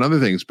Premarin and other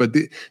things. But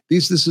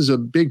this is a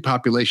big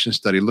population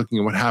study looking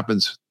at what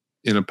happens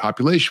in a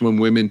population when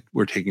women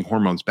were taking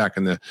hormones back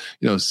in the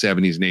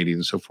 70s and 80s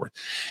and so forth.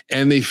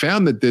 And they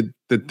found that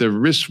the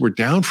risks were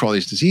down for all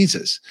these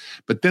diseases.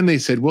 But then they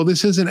said, well,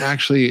 this isn't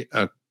actually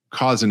a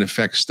cause and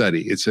effect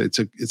study. It's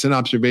an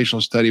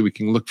observational study. We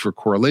can look for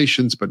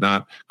correlations, but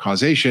not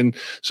causation.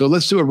 So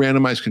let's do a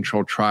randomized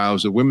controlled trial. It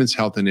was a Women's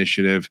Health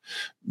Initiative,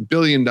 $1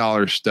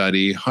 billion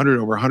study,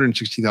 over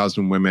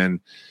 160,000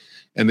 women.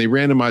 And they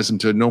randomized them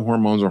to no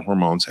hormones or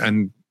hormones.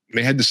 And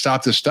they had to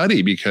stop the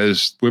study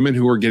because women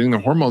who were getting the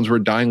hormones were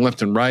dying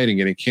left and right and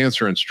getting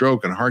cancer and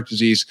stroke and heart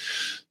disease.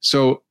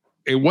 So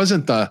it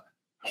wasn't the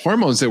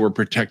hormones that were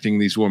protecting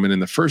these women in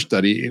the first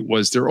study. It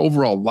was their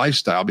overall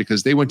lifestyle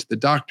because they went to the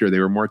doctor. They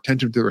were more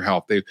attentive to their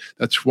health.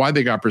 That's why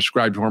they got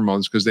prescribed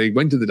hormones, because they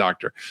went to the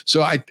doctor.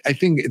 So I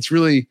think it's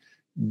really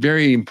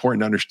very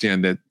important to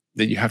understand that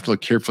you have to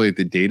look carefully at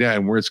the data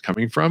and where it's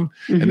coming from.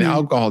 Mm-hmm. And the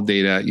alcohol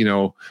data,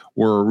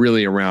 were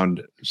really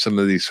around some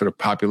of these sort of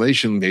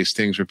population-based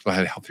things where people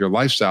had healthier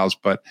lifestyles,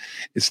 but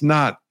it's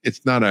not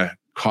a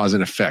cause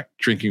and effect.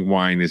 Drinking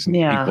wine isn't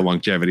equal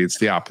longevity. It's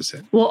the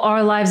opposite. Well,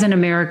 our lives in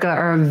America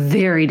are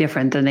very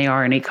different than they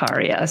are in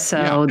Icaria.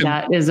 So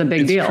that is a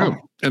big deal. True.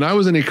 And I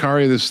was in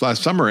Icaria this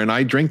last summer, and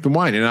I drank the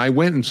wine, and I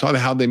went and saw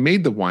how they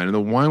made the wine. And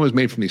the wine was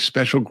made from these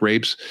special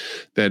grapes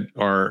that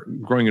are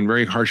growing in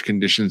very harsh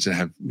conditions and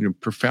have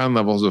profound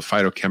levels of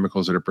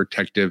phytochemicals that are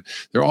protective.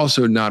 They're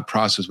also not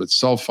processed with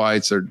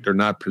sulfites. They're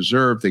not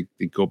preserved.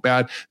 They go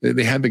bad.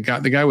 They had the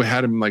guy who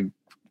had them like,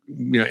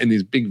 in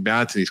these big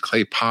vats and these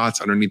clay pots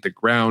underneath the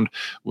ground.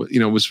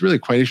 It was really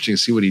quite interesting to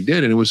see what he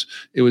did. And it was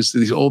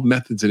these old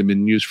methods that have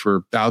been used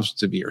for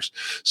thousands of years.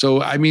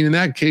 So, I mean, in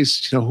that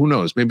case, who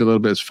knows? Maybe a little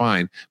bit is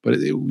fine, but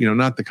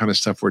not the kind of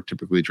stuff we're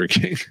typically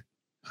drinking.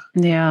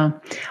 Yeah.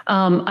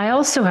 I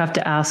also have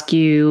to ask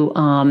you,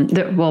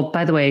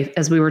 by the way,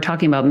 as we were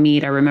talking about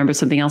meat, I remember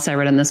something else I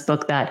read in this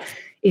book, that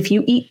if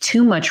you eat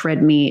too much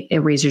red meat, it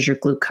raises your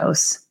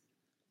glucose.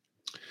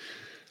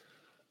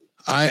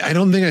 I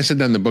don't think I said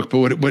that in the book,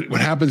 but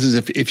what happens is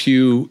if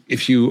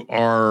you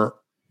are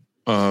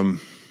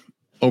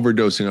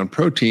overdosing on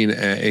protein,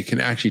 it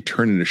can actually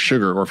turn into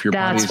sugar. Or if your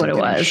body isn't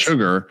getting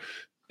sugar,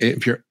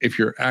 if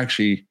you're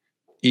actually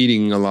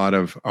eating a lot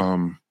of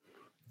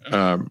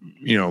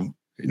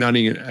not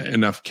eating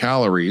enough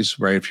calories,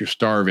 right? If you're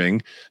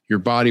starving, your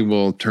body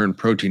will turn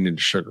protein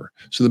into sugar.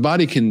 So the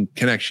body can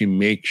actually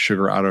make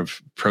sugar out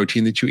of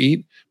protein that you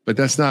eat, but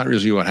that's not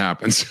really what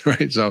happens,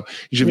 right? So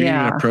you should be eating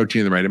enough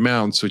protein in the right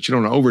amount so that you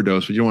don't want to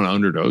overdose, but you don't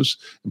want to underdose.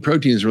 And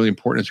protein is really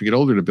important as we get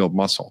older to build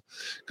muscle,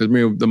 because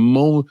the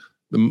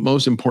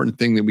most important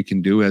thing that we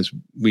can do as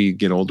we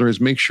get older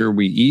is make sure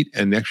we eat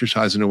and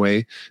exercise in a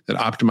way that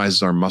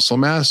optimizes our muscle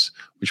mass,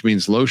 which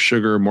means low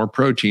sugar, more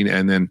protein,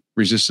 and then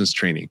resistance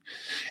training.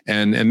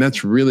 And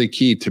that's really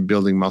key to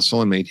building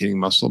muscle and maintaining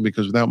muscle,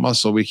 because without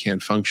muscle, we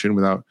can't function.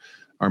 Without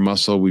our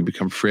muscle, we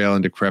become frail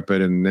and decrepit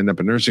and end up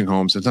in nursing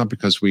homes. It's not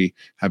because we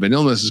have an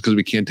illness, it's because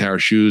we can't tie our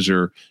shoes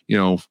or,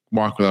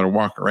 walk without a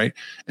walker, right?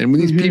 And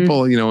with these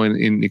people, in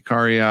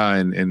Icaria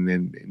and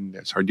in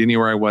Sardinia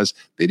where I was,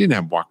 they didn't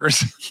have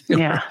walkers.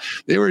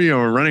 They were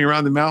running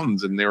around the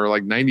mountains, and they were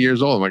like 90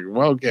 years old. I'm like,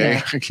 well,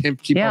 okay, I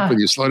can't keep up with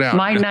you. Slow down.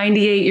 My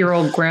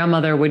 98-year-old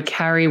grandmother would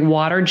carry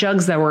water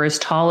jugs that were as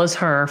tall as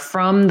her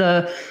from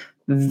the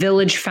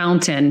village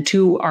fountain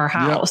to our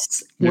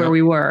house where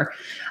we were.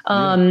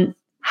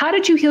 How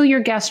did you heal your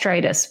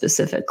gastritis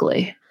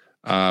specifically?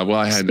 I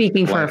had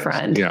speaking for a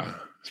friend. Yeah.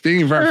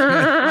 Speaking for a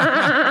friend.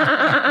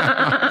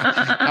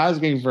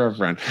 Asking for a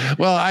friend.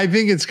 Well, I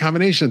think it's a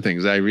combination of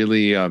things. I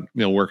really,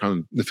 work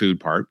on the food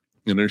part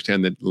and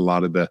understand that a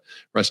lot of the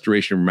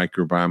restoration of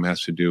microbiome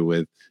has to do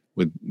with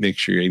make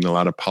sure you're eating a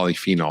lot of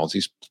polyphenols,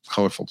 these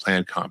colorful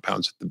plant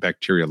compounds that the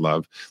bacteria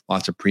love,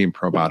 lots of pre and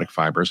probiotic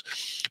fibers,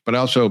 but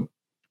also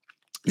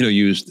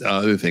used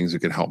other things that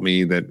could help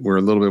me that were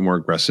a little bit more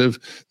aggressive,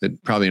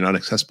 that probably are not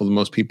accessible to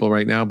most people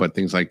right now, but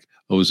things like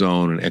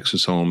ozone and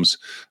exosomes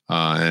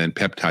and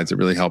peptides that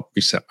really help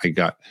reset my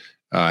gut.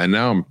 And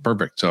now I'm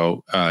perfect.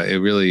 So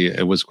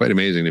it was quite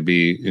amazing to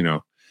be,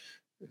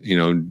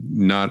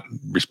 not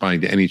responding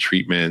to any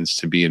treatments,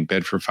 to be in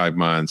bed for 5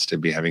 months, to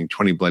be having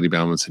 20 bloody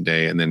elements a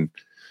day, and then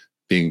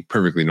being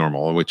perfectly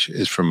normal, which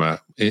is from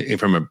a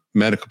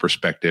medical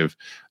perspective,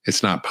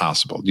 it's not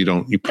possible.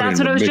 That's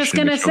what I was just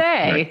going to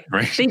say.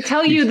 Right? They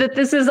tell you that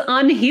this is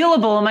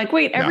unhealable. I'm like,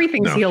 wait,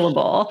 everything's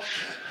healable.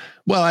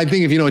 Well, I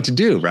think if you know what to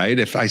do, right?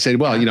 If I said,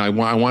 well, I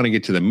want to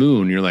get to the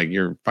moon, you're like,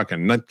 you're a fucking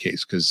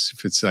nutcase. Because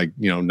if it's like,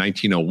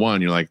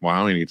 1901, you're like, well,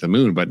 I want to get to the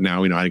moon, but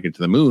now we know how to get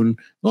to the moon.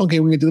 Well, okay,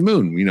 we can get to the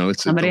moon.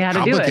 It's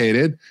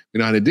complicated. We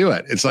know how to do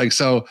it. It's like,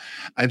 so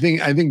I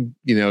think,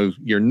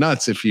 you're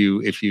nuts if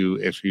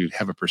you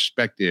have a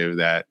perspective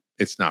that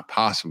it's not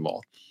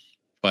possible.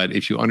 But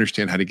if you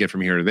understand how to get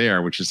from here to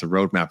there, which is the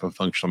roadmap of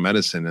functional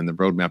medicine and the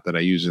roadmap that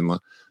I use in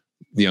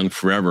Young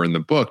Forever in the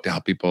book to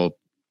help people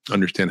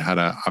understand how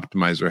to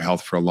optimize their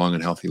health for a long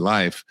and healthy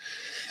life,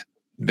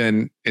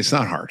 then it's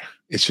not hard.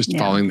 It's just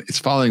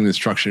following the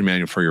instruction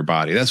manual for your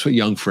body. That's what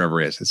Young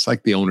Forever is. It's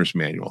like the owner's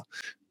manual.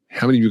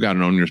 How many of you got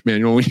an owner's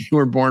manual when you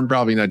were born?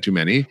 Probably not too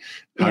many.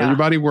 How does your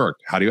body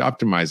work? How do you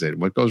optimize it?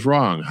 What goes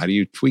wrong? How do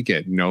you tweak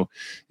it?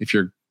 If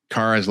your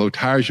car has low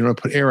tires, you don't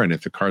put air in.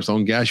 If the car's low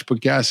in gas, you put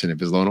gas in.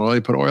 If it's low in oil,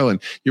 you put oil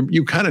in.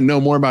 You kind of know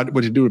more about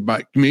what to do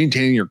about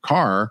maintaining your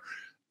car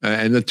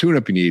and the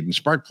tune-up you need and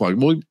spark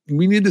plug. Well,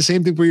 we need the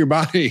same thing for your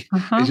body.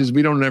 It's just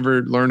we don't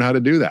ever learn how to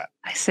do that.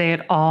 I say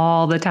it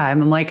all the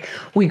time. I'm like,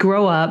 we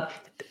grow up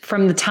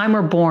from the time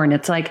we're born.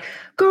 It's like,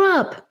 grow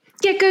up,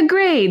 get good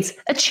grades,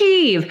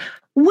 achieve,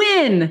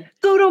 win,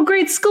 go to a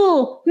great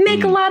school,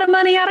 make a lot of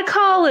money out of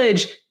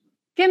college,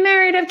 get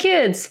married, have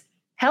kids,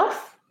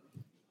 health.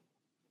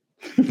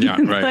 Yeah,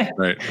 right.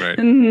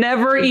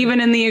 Never even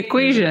in the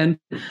equation.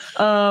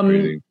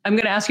 I'm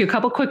going to ask you a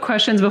couple quick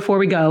questions before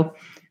we go.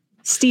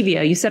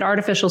 Stevia, you said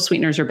artificial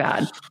sweeteners are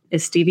bad.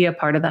 Is stevia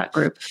part of that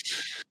group?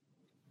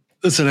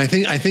 Listen, I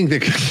think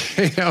that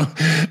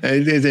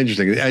it's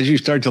interesting as you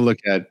start to look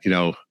at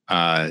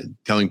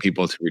telling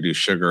people to reduce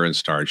sugar and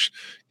starch.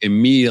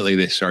 Immediately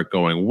they start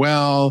going,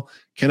 well,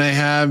 can I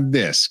have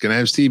this? Can I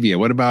have stevia?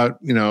 What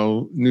about,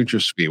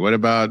 NutraSweet? What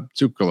about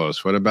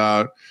sucralose? What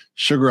about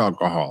sugar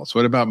alcohols?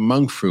 What about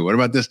monk fruit? What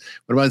about this?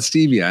 What about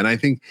stevia? And I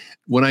think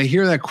when I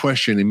hear that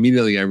question,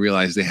 immediately I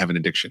realize they have an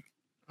addiction,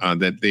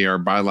 that they are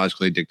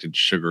biologically addicted to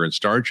sugar and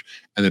starch,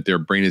 and that their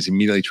brain is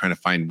immediately trying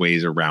to find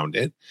ways around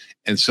it.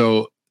 And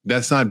so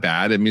that's not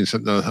bad. It means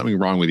there's something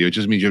wrong with you. It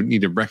just means you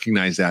need to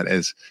recognize that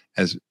as,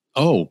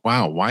 oh,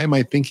 wow, why am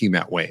I thinking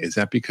that way? Is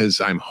that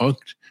because I'm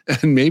hooked?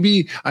 And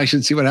maybe I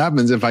should see what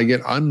happens if I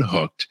get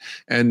unhooked.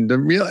 And the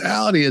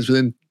reality is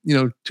within,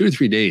 2 to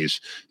 3 days,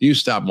 you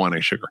stop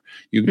wanting sugar.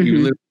 You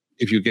literally,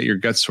 if you get your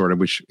gut sorted,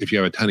 which if you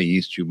have a ton of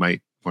yeast, you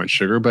might want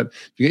sugar, but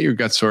if you get your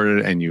gut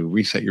sorted and you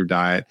reset your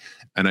diet,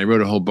 and I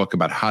wrote a whole book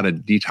about how to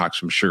detox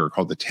from sugar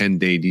called the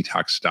 10-day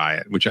detox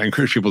diet, which I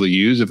encourage people to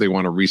use if they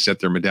want to reset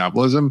their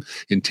metabolism.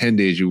 In 10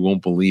 days, you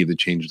won't believe the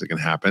changes that can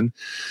happen.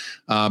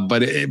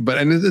 But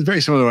it's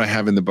very similar to what I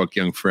have in the book,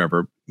 Young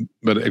Forever,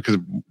 but because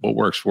what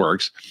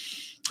works.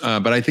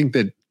 But I think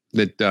that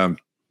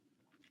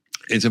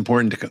it's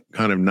important to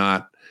kind of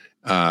not,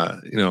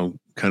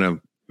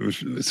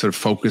 sort of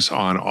focus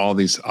on all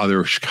these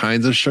other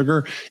kinds of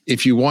sugar.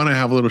 If you want to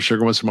have a little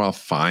sugar once in a while,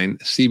 fine.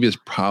 Stevia is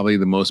probably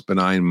the most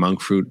benign. Monk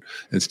fruit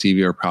and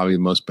stevia are probably the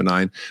most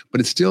benign, but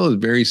it still is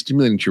very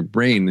stimulating to your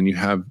brain. And you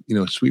have,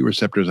 sweet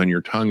receptors on your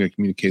tongue that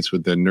communicates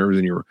with the nerves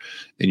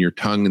in your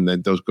tongue, and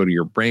that those go to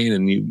your brain.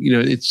 And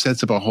it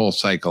sets up a whole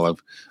cycle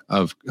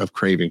of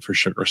craving for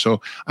sugar.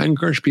 So I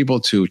encourage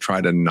people to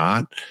try to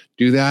not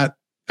do that.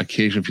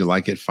 Occasionally, if you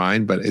like it,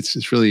 fine. But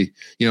it's really,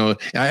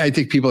 I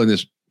think people in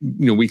this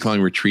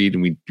week-long retreat,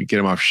 and we get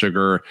them off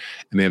sugar,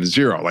 and they have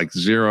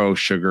zero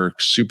sugar,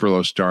 super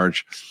low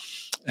starch,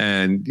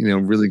 and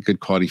really good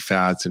quality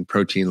fats and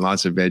protein,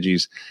 lots of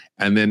veggies.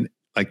 And then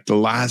like the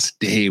last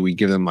day, we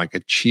give them like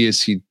a chia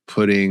seed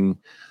pudding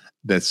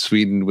that's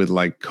sweetened with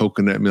like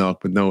coconut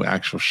milk with no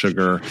actual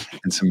sugar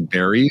and some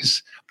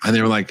berries. And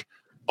they were like,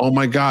 oh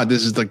my God,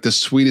 this is like the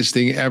sweetest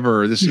thing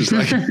ever. This is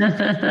like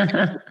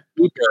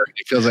blueberry.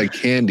 It feels like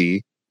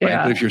candy, right?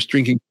 Yeah. But if you're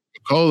drinking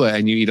Coca-Cola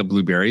and you eat a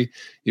blueberry,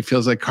 it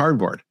feels like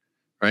cardboard,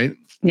 right?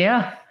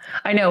 Yeah,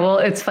 I know. Well,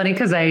 it's funny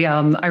because I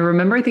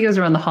remember, I think it was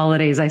around the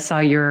holidays, I saw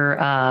your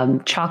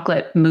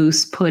chocolate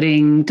mousse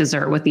pudding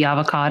dessert with the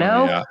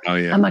avocado. Oh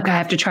yeah. I'm like, I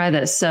have to try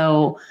this.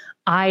 So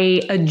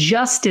I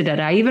adjusted it.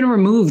 I even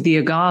removed the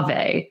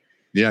agave.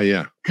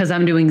 Yeah. Because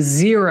I'm doing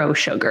zero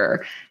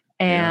sugar.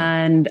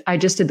 And I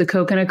just did the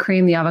coconut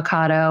cream, the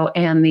avocado,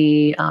 and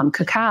the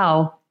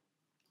cacao.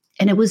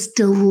 And it was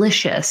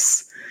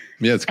delicious.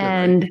 Yeah, it's good.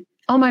 And right?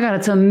 Oh my God,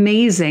 it's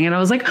amazing. And I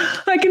was like,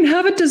 I can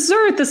have a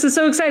dessert. This is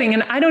so exciting.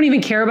 And I don't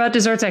even care about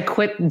desserts. I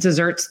quit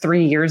desserts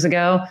 3 years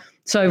ago.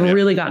 So I've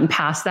really gotten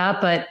past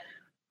that. But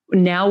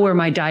now where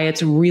my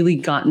diet's really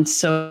gotten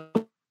so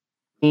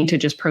into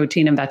just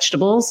protein and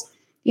vegetables,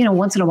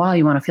 once in a while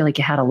you want to feel like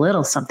you had a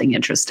little something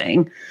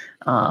interesting.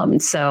 So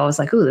I was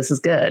like, ooh, this is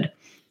good.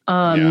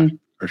 Yeah,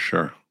 for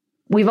sure.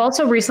 We've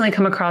also recently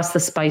come across the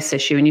spice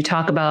issue, and you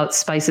talk about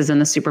spices in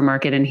the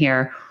supermarket in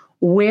here.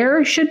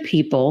 Where should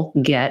people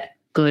get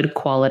good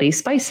quality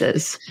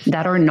spices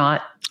that are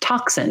not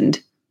toxined?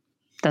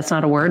 That's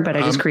not a word, but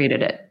I just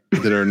created it.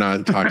 That are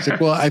not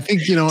toxic. Well, I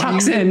think,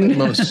 Toxin. in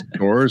most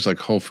stores like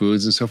Whole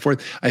Foods and so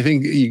forth, I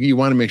think you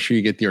want to make sure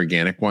you get the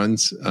organic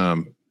ones,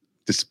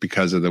 just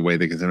because of the way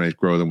they can sometimes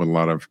grow them with a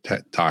lot of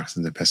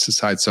toxins and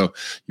pesticides. So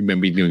you may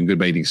be doing good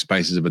by eating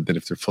spices, but then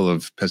if they're full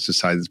of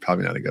pesticides, it's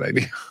probably not a good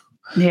idea.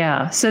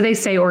 Yeah. So they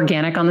say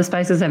organic on the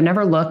spices. I've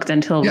never looked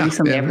until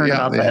recently. I've heard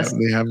about this.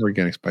 They have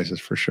organic spices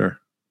for sure.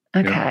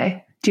 Okay. Yeah.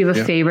 Do you have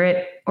a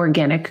favorite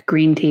organic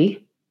green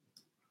tea?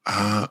 Do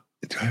I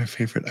have a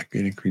favorite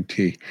organic green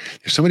tea?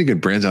 There's so many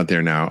good brands out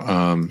there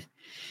now.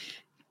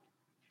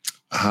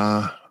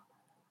 I'm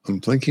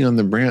blinking on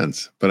the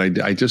brands, but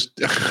I just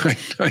I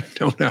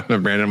don't have a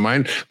brand in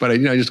mind. But I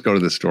just go to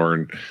the store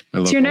and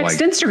it's your next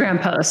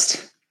Instagram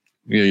post.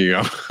 There you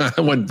go.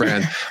 What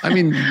brand? I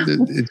mean,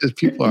 it's just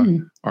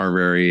people are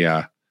very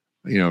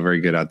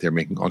very good out there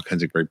making all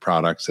kinds of great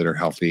products that are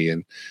healthy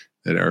and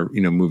that are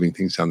moving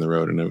things down the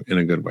road in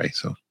a good way.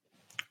 So,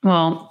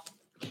 well,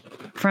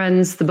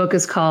 friends, the book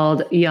is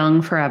called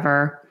Young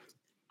Forever.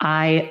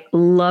 I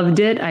loved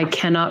it. I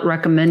cannot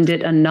recommend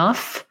it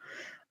enough.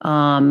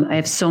 I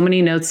have so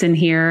many notes in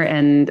here,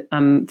 and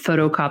I'm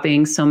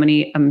photocopying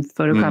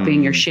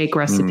your shake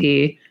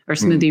recipe or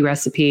smoothie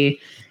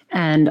recipe,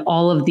 and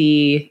all of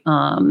the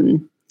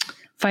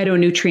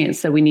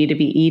phytonutrients that we need to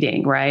be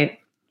eating, right?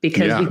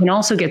 Because we can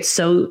also get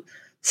so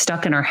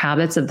stuck in our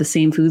habits of the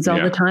same foods all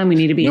the time. We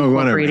need to be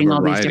incorporating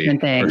all these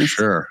different things. For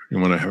sure. You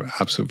want to have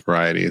absolute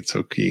variety. It's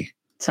so key.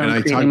 So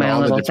I'm creating my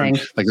own little thing.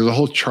 Like there's a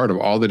whole chart of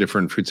all the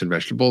different fruits and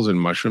vegetables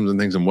and mushrooms and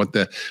things and what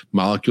the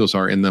molecules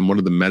are in them. What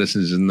are the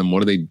medicines in them? What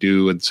do they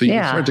do? And so you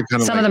can start to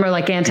kind of some of them are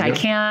like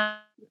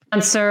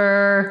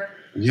anti-cancer.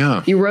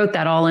 Yeah. You wrote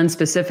that all in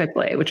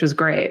specifically, which was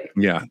great.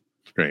 Yeah.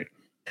 It's great.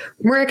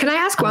 Maria, can I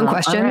ask one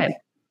question? Right.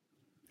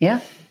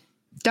 Yeah.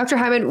 Dr.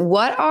 Hyman,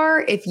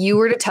 if you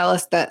were to tell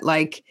us that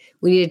like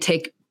we need to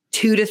take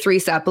 2 to 3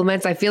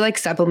 supplements. I feel like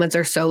supplements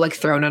are so like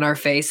thrown in our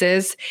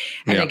faces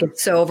and it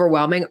gets so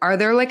overwhelming. Are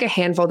there like a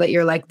handful that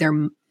you're like,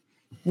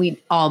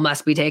 we all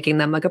must be taking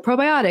them, like a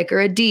probiotic or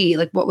a D?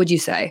 Like, what would you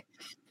say?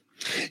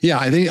 Yeah,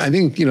 I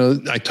think,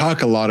 I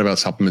talk a lot about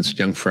supplements,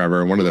 Young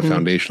Forever, and one of the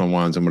foundational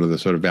ones and one of the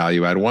sort of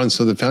value add ones.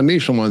 So the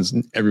foundational ones,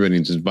 everybody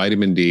needs is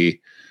vitamin D,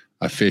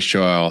 a fish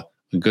oil,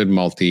 a good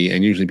multi,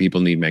 and usually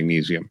people need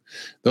magnesium.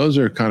 Those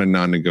are kind of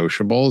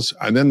non-negotiables.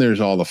 And then there's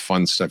all the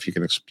fun stuff you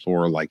can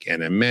explore like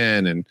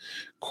NMN and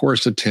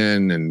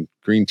quercetin and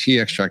green tea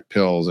extract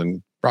pills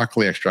and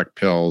broccoli extract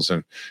pills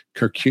and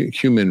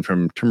curcumin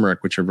from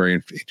turmeric, which are very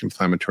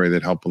anti-inflammatory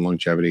that help with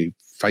longevity.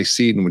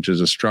 Fisetin, which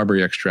is a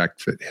strawberry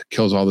extract that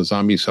kills all the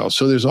zombie cells.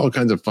 So there's all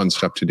kinds of fun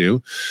stuff to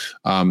do.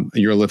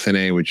 Urolithin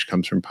A, which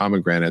comes from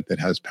pomegranate, that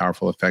has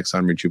powerful effects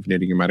on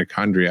rejuvenating your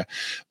mitochondria.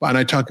 And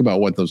I talk about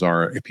what those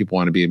are if people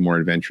want to be more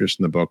adventurous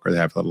in the book or they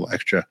have a little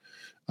extra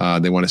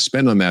they want to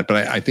spend on that.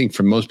 But I think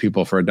for most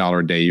people, for $1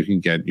 a day, you can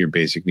get your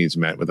basic needs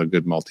met with a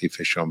good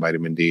multi-fish oil and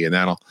vitamin D, and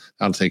that'll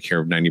take care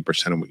of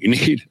 90% of what you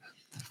need.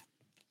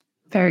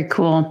 Very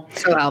cool.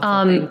 So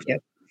helpful. Thank you.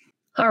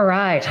 All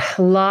right.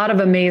 A lot of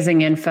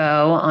amazing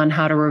info on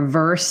how to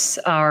reverse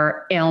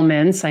our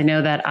ailments. I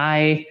know that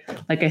I,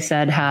 like I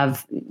said,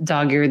 have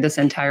dog-eared this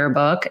entire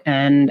book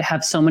and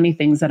have so many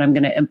things that I'm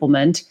going to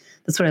implement.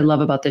 That's what I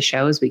love about this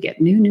show is we get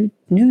new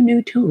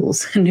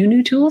tools.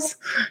 New tools?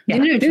 Yeah,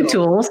 new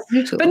tools.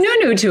 But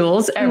new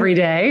tools every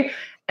day.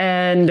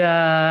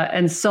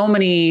 And so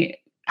many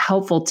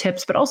helpful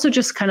tips, but also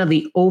just kind of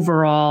the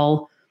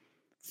overall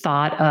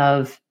thought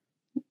of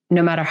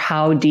no matter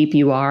how deep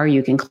you are,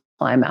 you can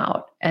climb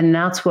out. And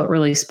that's what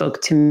really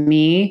spoke to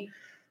me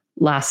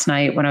last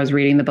night when I was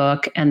reading the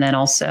book, and then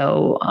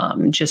also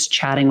just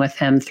chatting with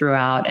him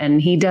throughout.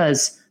 And he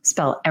does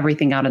spell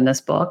everything out in this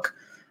book.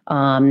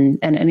 And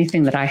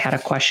anything that I had a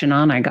question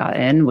on, I got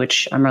in,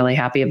 which I'm really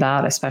happy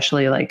about,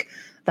 especially like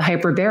the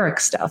hyperbaric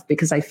stuff,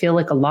 because I feel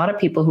like a lot of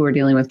people who are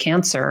dealing with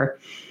cancer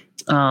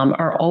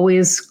are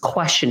always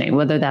questioning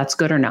whether that's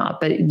good or not.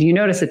 But you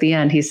notice at the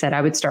end, he said,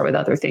 I would start with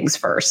other things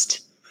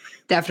first.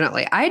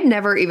 Definitely. I'd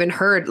never even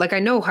heard, like I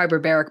know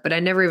hyperbaric, but I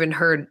never even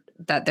heard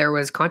that there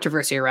was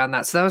controversy around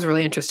that. So that was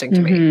really interesting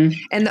to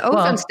me. And the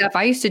ozone stuff,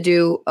 I used to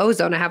do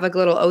ozone. I have like a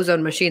little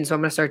ozone machine. So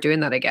I'm going to start doing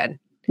that again.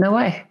 No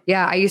way.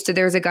 Yeah.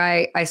 There was a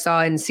guy I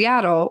saw in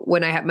Seattle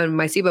when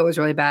my SIBO was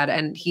really bad,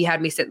 and he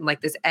had me sit in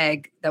like this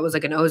egg that was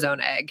like an ozone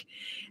egg.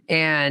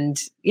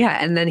 And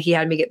then he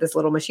had me get this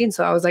little machine.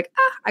 So I was like,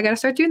 I got to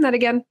start doing that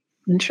again.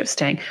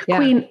 Interesting. Yeah.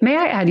 Queen, may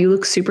I add, you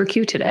look super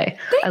cute today.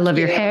 I love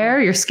your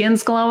hair. Your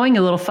skin's glowing,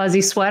 a little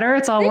fuzzy sweater.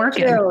 It's all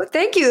working.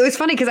 Thank you. It was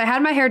funny because I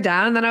had my hair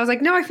down and then I was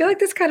like, no, I feel like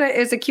this kind of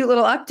is a cute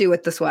little updo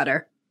with the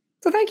sweater.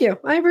 So thank you.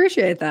 I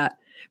appreciate that.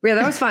 Yeah,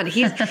 that was fun.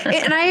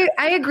 And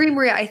I agree,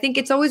 Maria. I think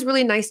it's always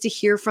really nice to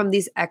hear from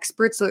these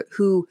experts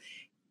who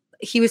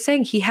he was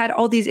saying he had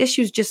all these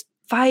issues just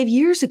 5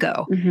 years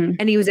ago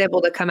and he was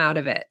able to come out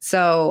of it.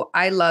 So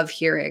I love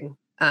hearing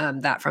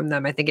that from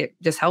them. I think it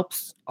just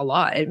helps a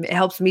lot. It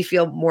helps me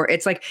feel more,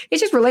 it's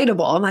just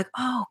relatable. I'm like,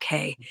 oh,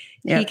 okay.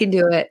 Yep. He can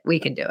do it. We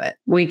can do it.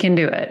 We can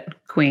do it.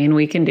 Queen,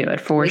 we can do it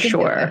for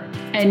sure.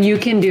 And you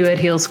can do it,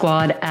 Heal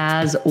Squad,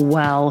 as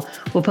well.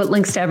 We'll put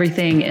links to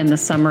everything in the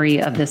summary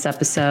of this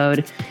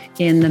episode.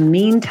 In the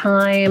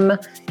meantime,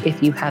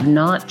 if you have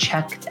not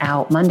checked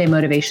out Monday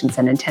Motivations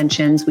and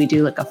Intentions, we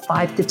do like a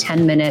 5 to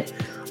 10 minute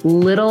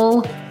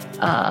little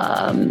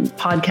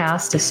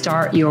podcast to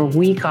start your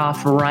week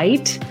off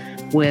right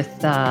with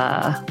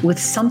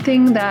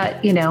something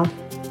that,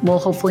 will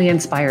hopefully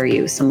inspire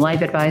you. Some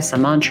life advice,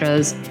 some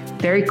mantras,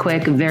 very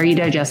quick, very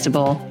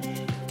digestible.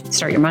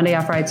 Start your Monday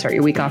off right, start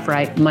your week off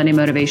right. Monday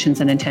Motivations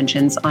and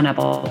Intentions on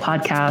Apple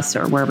Podcasts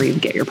or wherever you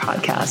get your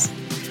podcasts.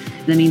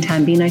 In the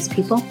meantime, be nice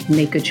people,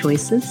 make good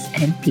choices,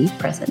 and be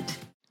present.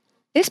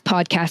 This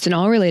podcast and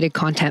all related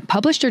content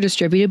published or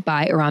distributed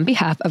by or on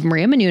behalf of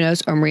Maria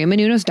Menounos or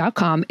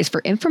mariamenounos.com is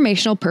for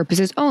informational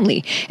purposes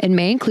only and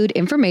may include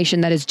information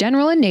that is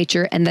general in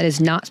nature and that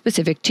is not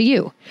specific to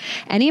you.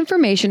 Any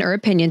information or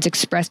opinions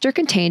expressed or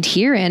contained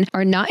herein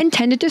are not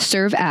intended to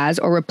serve as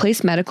or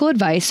replace medical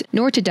advice,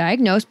 nor to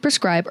diagnose,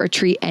 prescribe, or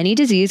treat any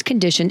disease,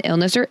 condition,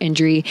 illness, or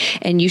injury,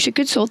 and you should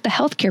consult the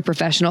healthcare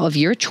professional of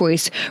your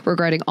choice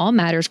regarding all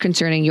matters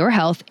concerning your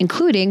health,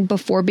 including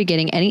before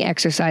beginning any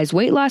exercise,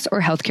 weight loss, or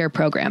healthcare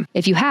program.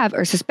 If you have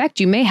or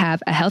suspect you may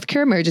have a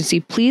healthcare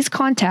emergency, please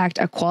contact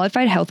a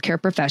qualified healthcare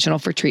professional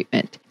for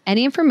treatment.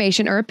 Any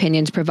information or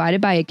opinions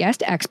provided by a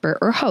guest expert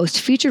or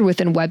host featured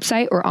within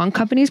website or on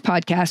company's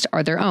podcast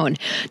are their own,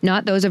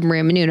 not those of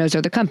Maria Menounos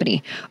or the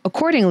company.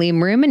 Accordingly,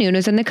 Maria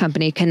Menounos and the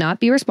company cannot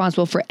be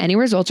responsible for any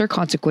results or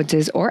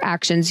consequences or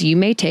actions you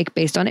may take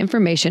based on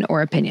information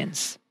or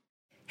opinions.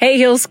 Hey,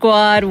 Heal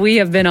Squad. We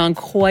have been on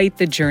quite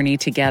the journey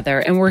together,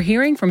 and we're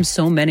hearing from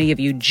so many of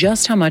you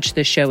just how much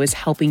this show is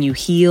helping you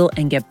heal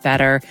and get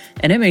better,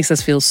 and it makes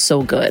us feel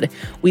so good.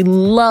 We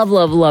love,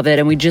 love, love it,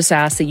 and we just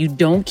ask that you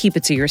don't keep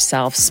it to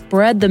yourself.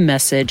 Spread the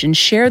message and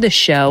share the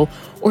show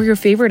or your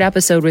favorite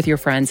episode with your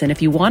friends. And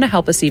if you want to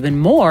help us even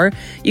more,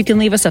 you can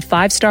leave us a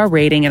 5-star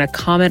rating and a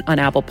comment on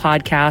Apple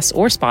Podcasts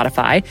or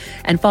Spotify,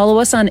 and follow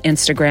us on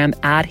Instagram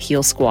at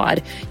Heal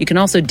Squad. You can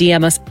also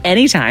DM us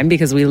anytime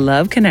because we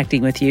love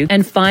connecting with you.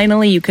 And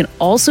finally, you can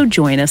also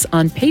join us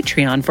on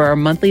Patreon for our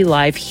monthly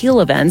live heal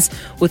events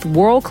with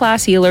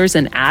world-class healers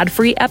and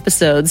ad-free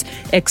episodes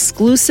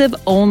exclusive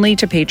only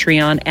to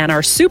Patreon and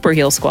our Super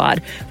Heal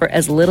Squad for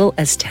as little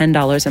as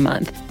 $10 a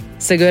month.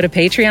 So go to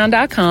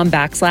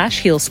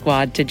patreon.com/Heal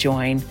Squad to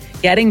join.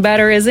 Getting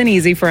better isn't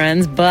easy,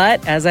 friends,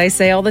 but as I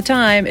say all the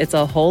time, it's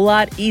a whole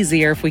lot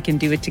easier if we can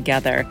do it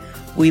together.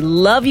 We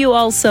love you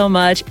all so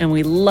much, and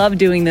we love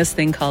doing this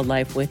thing called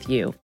life with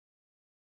you.